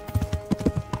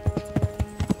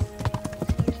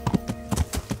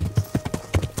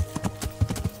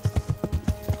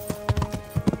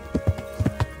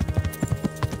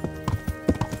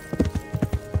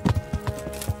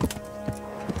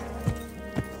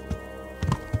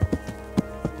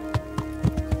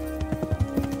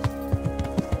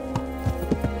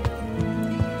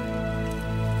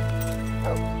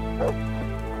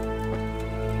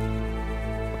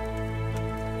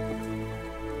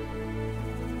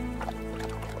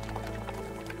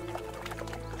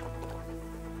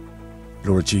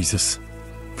 Lord Jesus,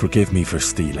 forgive me for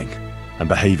stealing and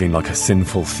behaving like a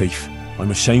sinful thief.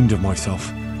 I'm ashamed of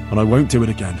myself. and I won't do it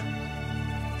again.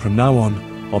 From now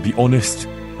on, I'll be honest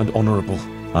and honourable.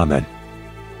 Amen.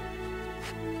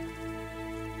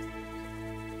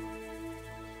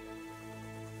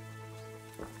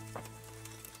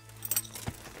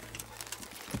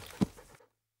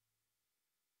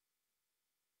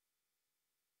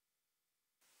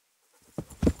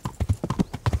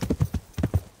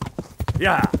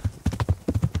 Yeah.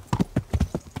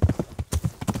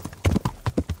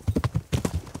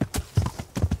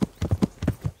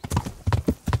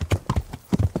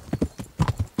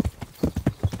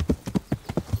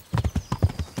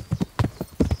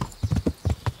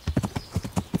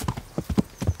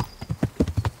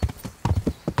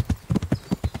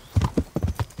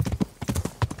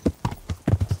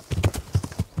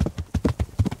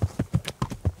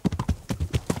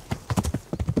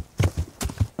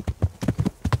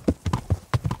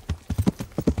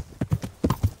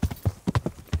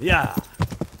 Yeah.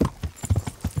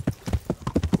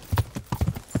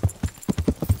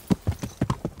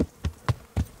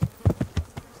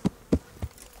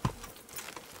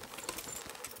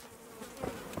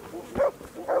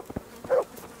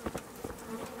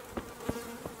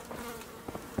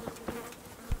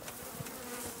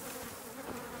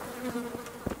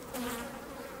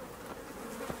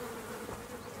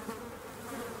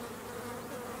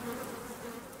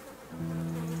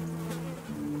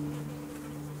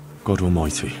 God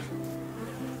Almighty,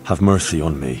 have mercy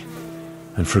on me,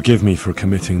 and forgive me for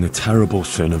committing the terrible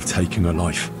sin of taking a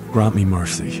life. Grant me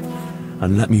mercy,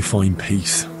 and let me find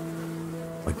peace.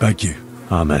 I beg you.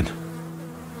 Amen.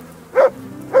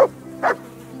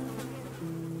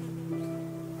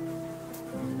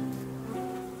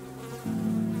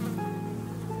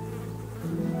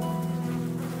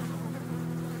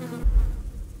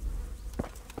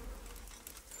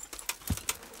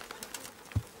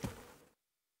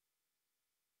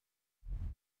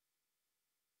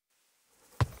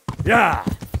 Yeah.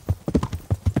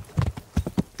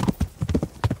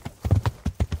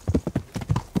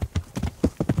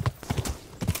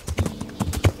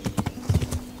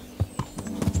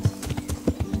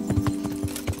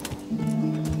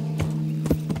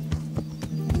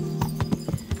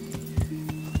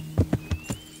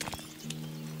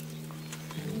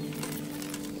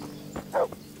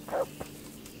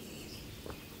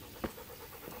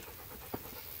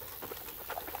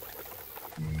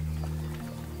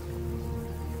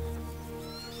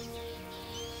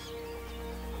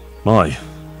 My,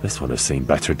 this one has seen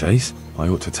better days. I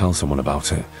ought to tell someone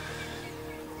about it.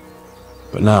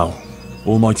 But now,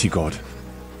 Almighty God,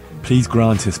 please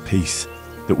grant us peace,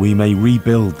 that we may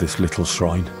rebuild this little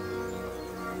shrine.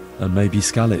 And maybe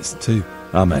Skalitz too.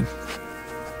 Amen.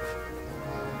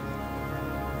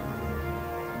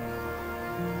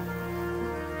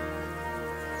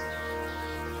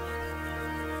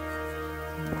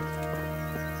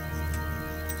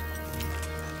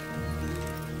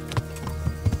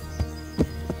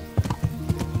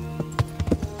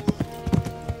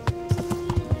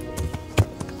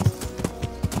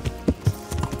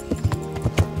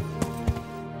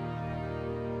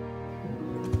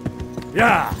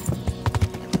 Yeah.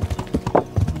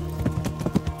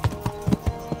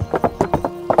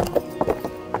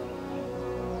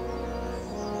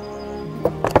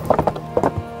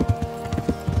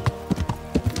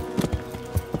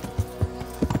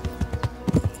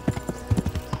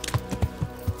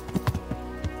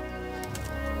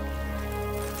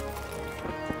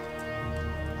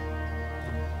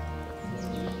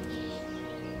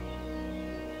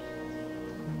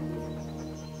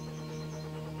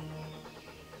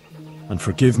 And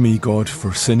forgive me, God,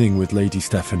 for sinning with Lady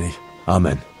Stephanie.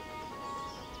 Amen.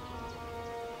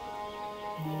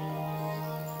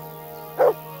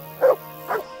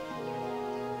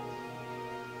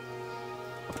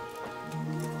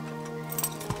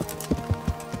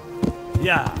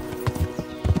 Yeah.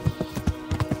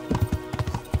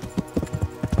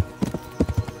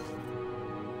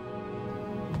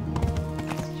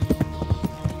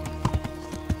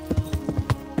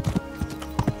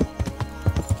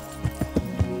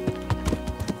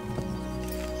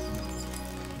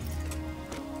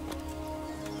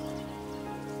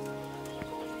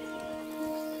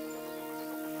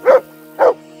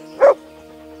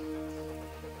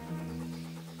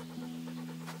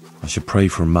 I should pray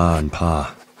for Ma and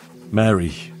Pa.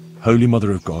 Mary, Holy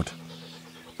Mother of God,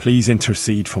 please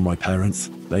intercede for my parents.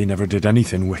 They never did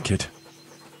anything wicked.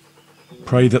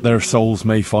 Pray that their souls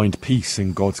may find peace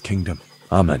in God's kingdom.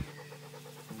 Amen.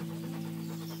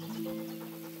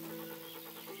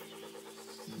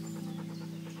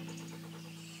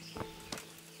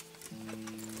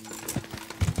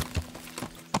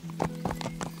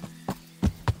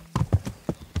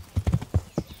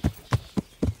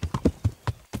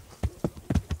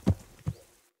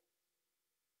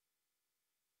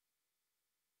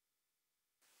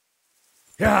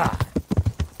 Yeah.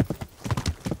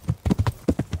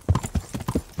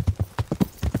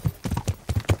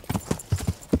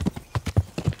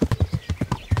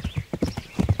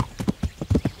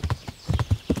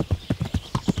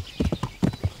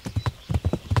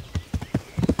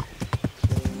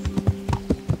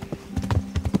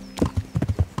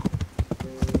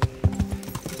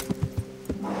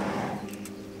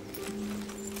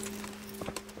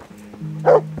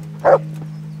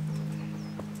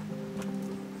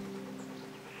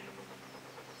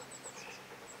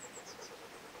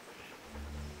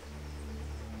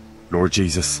 Lord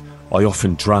Jesus, I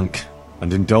often drank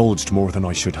and indulged more than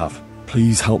I should have.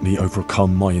 Please help me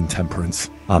overcome my intemperance.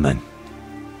 Amen.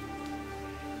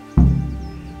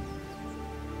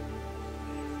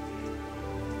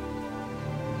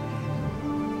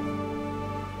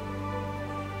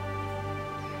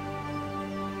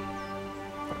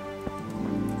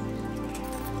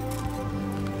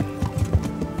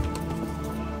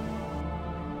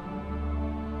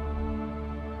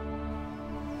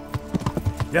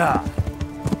 Yeah.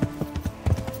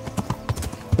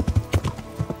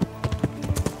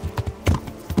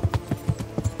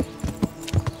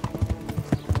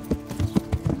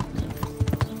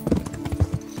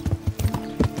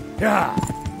 Yeah.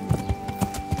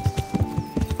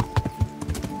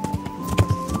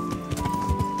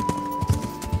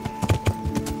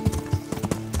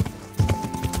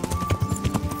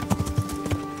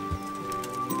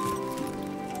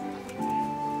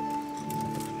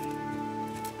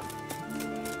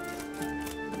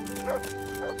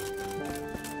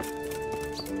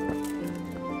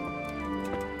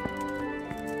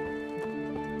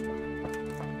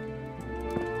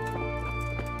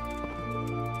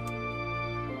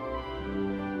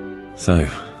 So,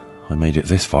 I made it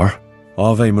this far.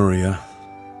 Ave Maria,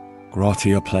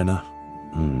 gratia plena.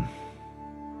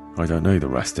 I don't know the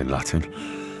rest in Latin.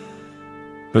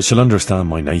 But she'll understand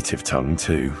my native tongue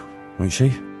too, won't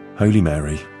she? Holy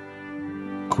Mary,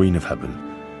 Queen of Heaven,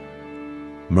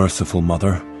 Merciful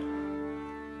Mother,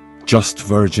 Just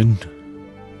Virgin,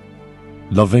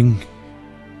 loving,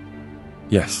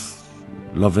 yes,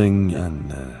 loving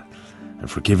and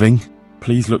forgiving.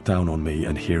 Please look down on me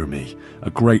and hear me, a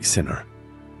great sinner.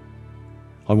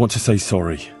 I want to say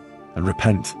sorry and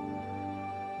repent,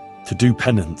 to do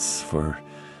penance for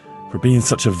being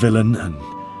such a villain and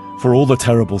for all the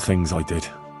terrible things I did.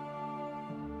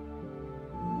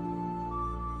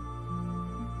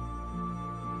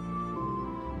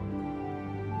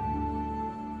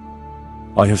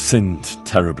 I have sinned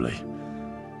terribly.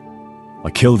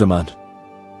 I killed a man,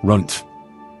 Runt.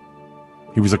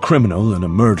 He was a criminal and a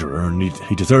murderer, and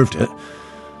he deserved it.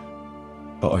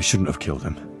 But I shouldn't have killed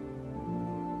him,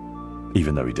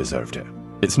 even though he deserved it.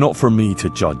 It's not for me to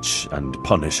judge and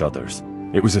punish others.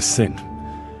 It was a sin,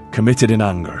 committed in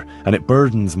anger, and it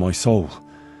burdens my soul.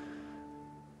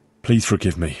 Please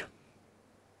forgive me,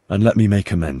 and let me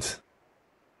make amends.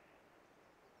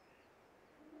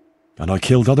 And I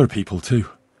killed other people too.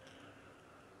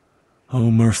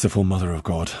 Oh, merciful Mother of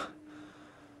God.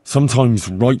 Sometimes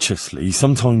righteously,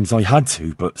 sometimes I had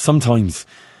to, but sometimes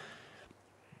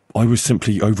I was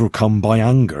simply overcome by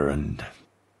anger and...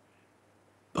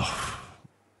 Oh,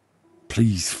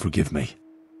 please forgive me.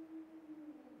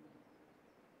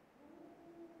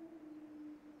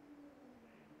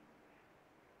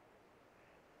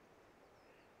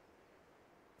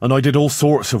 And I did all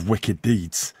sorts of wicked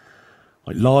deeds.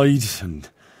 I lied and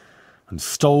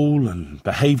stole and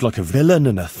behaved like a villain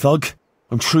and a thug.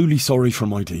 I'm truly sorry for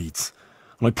my deeds,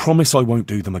 and I promise I won't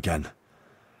do them again.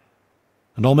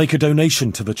 And I'll make a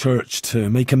donation to the church to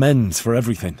make amends for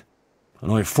everything. And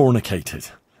I have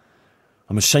fornicated.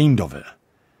 I'm ashamed of it.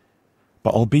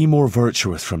 But I'll be more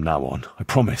virtuous from now on, I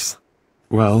promise.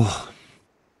 Well,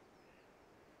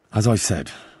 as I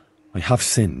said, I have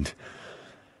sinned.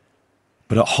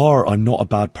 But at heart, I'm not a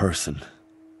bad person.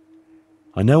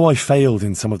 I know I failed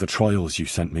in some of the trials you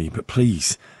sent me, but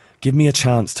please, give me a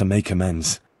chance to make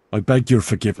amends. I beg your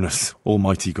forgiveness,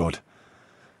 Almighty God.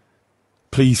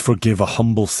 Please forgive a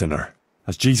humble sinner,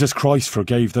 as Jesus Christ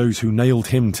forgave those who nailed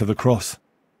him to the cross.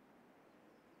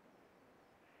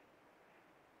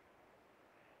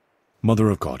 Mother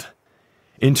of God,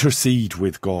 intercede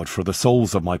with God for the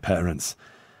souls of my parents,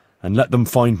 and let them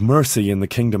find mercy in the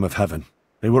kingdom of heaven.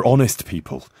 They were honest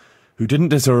people, who didn't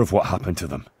deserve what happened to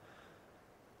them.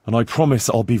 And I promise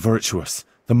I'll be virtuous,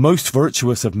 the most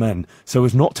virtuous of men, so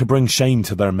as not to bring shame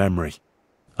to their memory.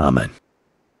 Amen.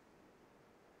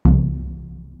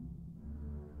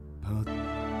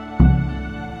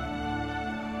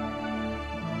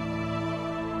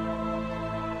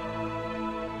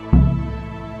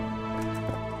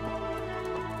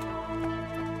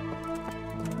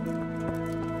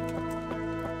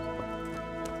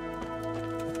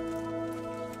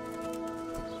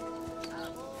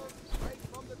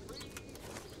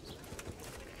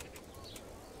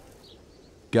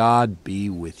 God be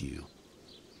with you.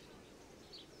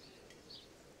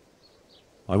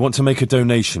 I want to make a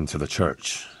donation to the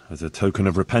church as a token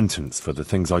of repentance for the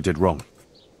things I did wrong.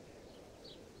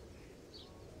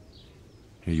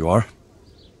 Here you are.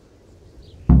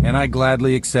 And I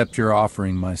gladly accept your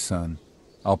offering, my son.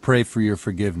 I'll pray for your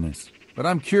forgiveness. But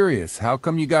I'm curious, how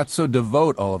come you got so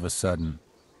devout all of a sudden?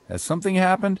 Has something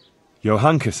happened?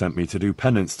 Johanka sent me to do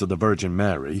penance to the Virgin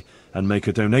Mary and make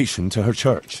a donation to her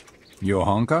church.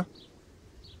 Johanka?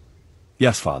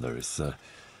 Yes, Father. It's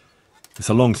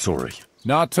a long story.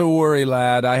 Not to worry,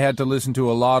 lad. I had to listen to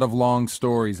a lot of long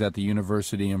stories at the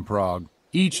university in Prague.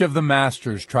 Each of the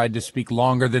masters tried to speak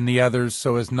longer than the others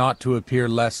so as not to appear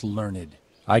less learned.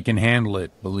 I can handle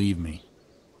it, believe me.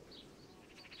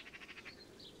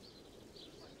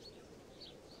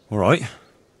 All right.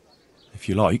 If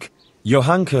you like.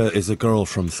 Johanka is a girl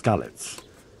from Skalitz.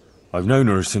 I've known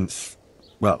her since,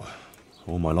 well,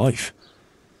 all my life.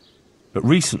 But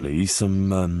recently,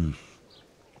 some,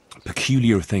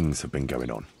 peculiar things have been going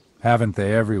on. Haven't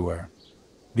they everywhere?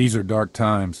 These are dark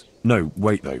times. No,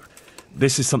 wait though.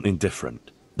 This is something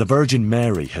different. The Virgin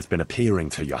Mary has been appearing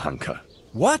to Johanka.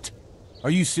 What? Are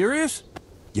you serious?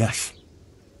 Yes.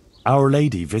 Our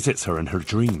Lady visits her in her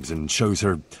dreams and shows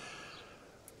her,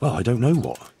 well, I don't know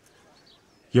what.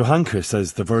 Johanka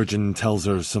says the Virgin tells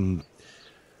her some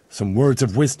words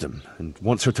of wisdom and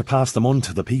wants her to pass them on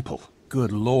to the people.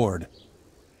 Good Lord.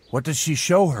 What does she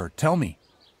show her? Tell me.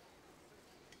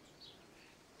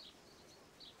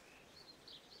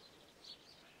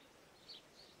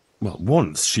 Well,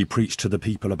 once she preached to the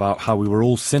people about how we were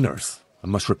all sinners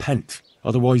and must repent.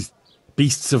 Otherwise,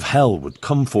 beasts of hell would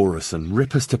come for us and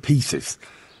rip us to pieces.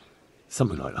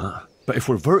 Something like that. But if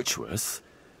we're virtuous,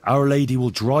 Our Lady will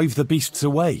drive the beasts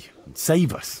away and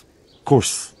save us. Of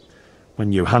course,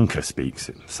 when Johanka speaks,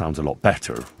 it sounds a lot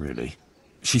better, really.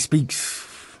 She speaks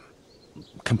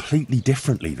completely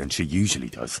differently than she usually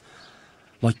does.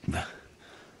 Like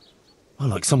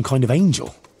some kind of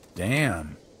angel.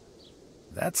 Damn.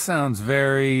 That sounds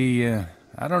very,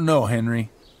 I don't know,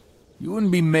 Henry. You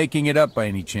wouldn't be making it up by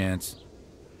any chance.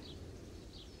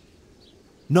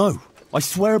 No, I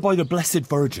swear by the Blessed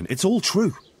Virgin, it's all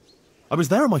true. I was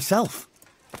there myself.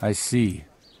 I see.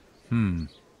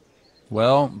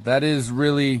 Well, that is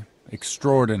really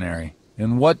extraordinary.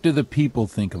 And what do the people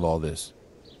think of all this?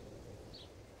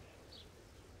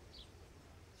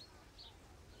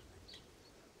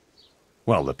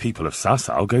 Well, the people of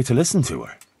Sasau go to listen to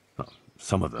her. Well,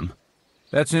 some of them.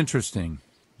 That's interesting.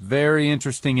 Very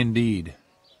interesting indeed.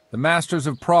 The masters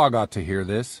of Prague ought to hear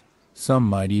this. Some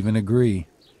might even agree.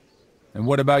 And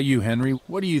what about you, Henry?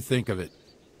 What do you think of it?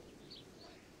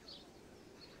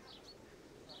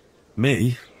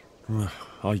 Me?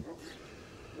 I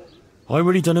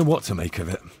really don't know what to make of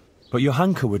it. But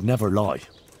Johanka would never lie.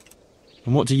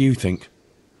 And what do you think?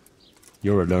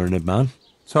 You're a learned man.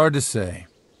 It's hard to say.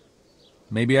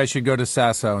 Maybe I should go to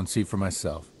Sasau and see for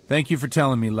myself. Thank you for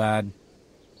telling me, lad.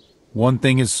 One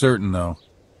thing is certain, though.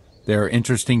 There are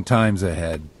interesting times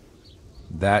ahead.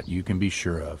 That you can be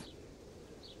sure of.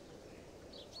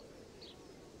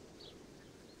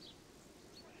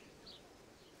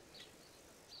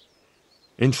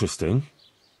 Interesting?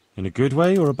 In a good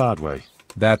way or a bad way?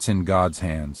 That's in God's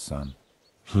hands, son.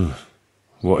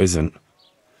 What isn't?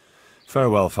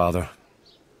 Farewell, Father.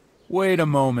 Wait a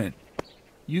moment.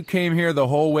 You came here the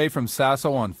whole way from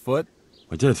Sasau on foot?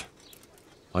 I did.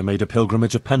 I made a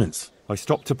pilgrimage of penance. I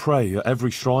stopped to pray at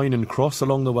every shrine and cross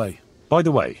along the way. By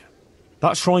the way,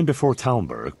 that shrine before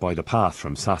Talmberg, by the path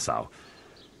from Sasau,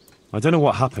 I don't know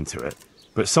what happened to it,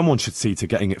 but someone should see to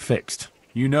getting it fixed.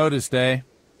 You noticed, eh?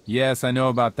 Yes, I know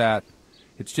about that.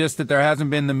 It's just that there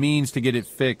hasn't been the means to get it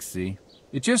fixed, see?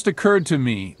 It just occurred to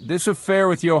me, this affair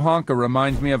with Johanka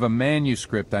reminds me of a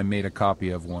manuscript I made a copy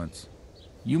of once.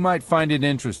 You might find it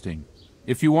interesting.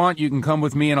 If you want, you can come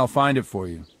with me and I'll find it for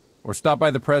you. Or stop by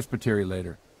the presbytery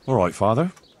later. All right,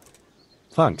 Father.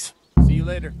 Thanks. See you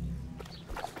later.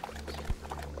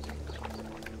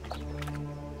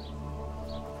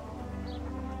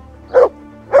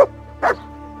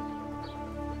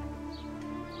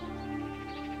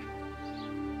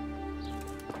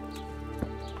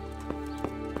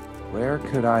 Where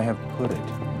could I have put it?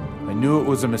 I knew it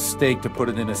was a mistake to put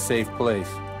it in a safe place.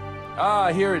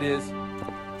 Ah, here it is.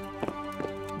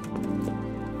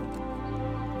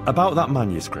 About that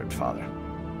manuscript, Father.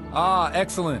 Ah,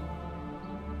 excellent.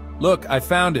 Look, I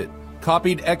found it.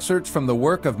 Copied excerpts from the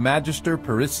work of Magister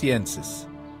Parisiensis.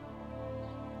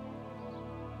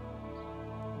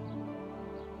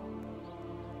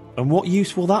 And what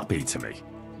use will that be to me?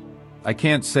 I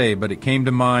can't say, but it came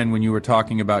to mind when you were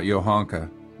talking about Johanka.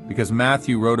 because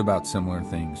Matthew wrote about similar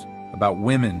things, about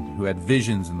women who had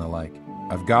visions and the like.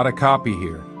 I've got a copy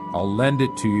here. I'll lend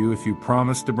it to you if you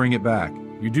promise to bring it back.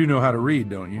 You do know how to read,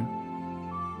 don't you?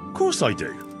 Of course I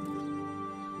do.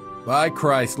 By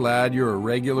Christ, lad, you're a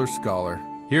regular scholar.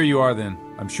 Here you are, then.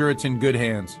 I'm sure it's in good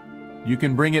hands. You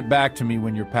can bring it back to me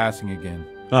when you're passing again.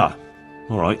 Ah,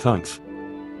 all right, thanks.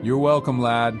 You're welcome,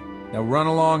 lad. Now run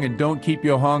along and don't keep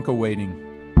Johanka waiting.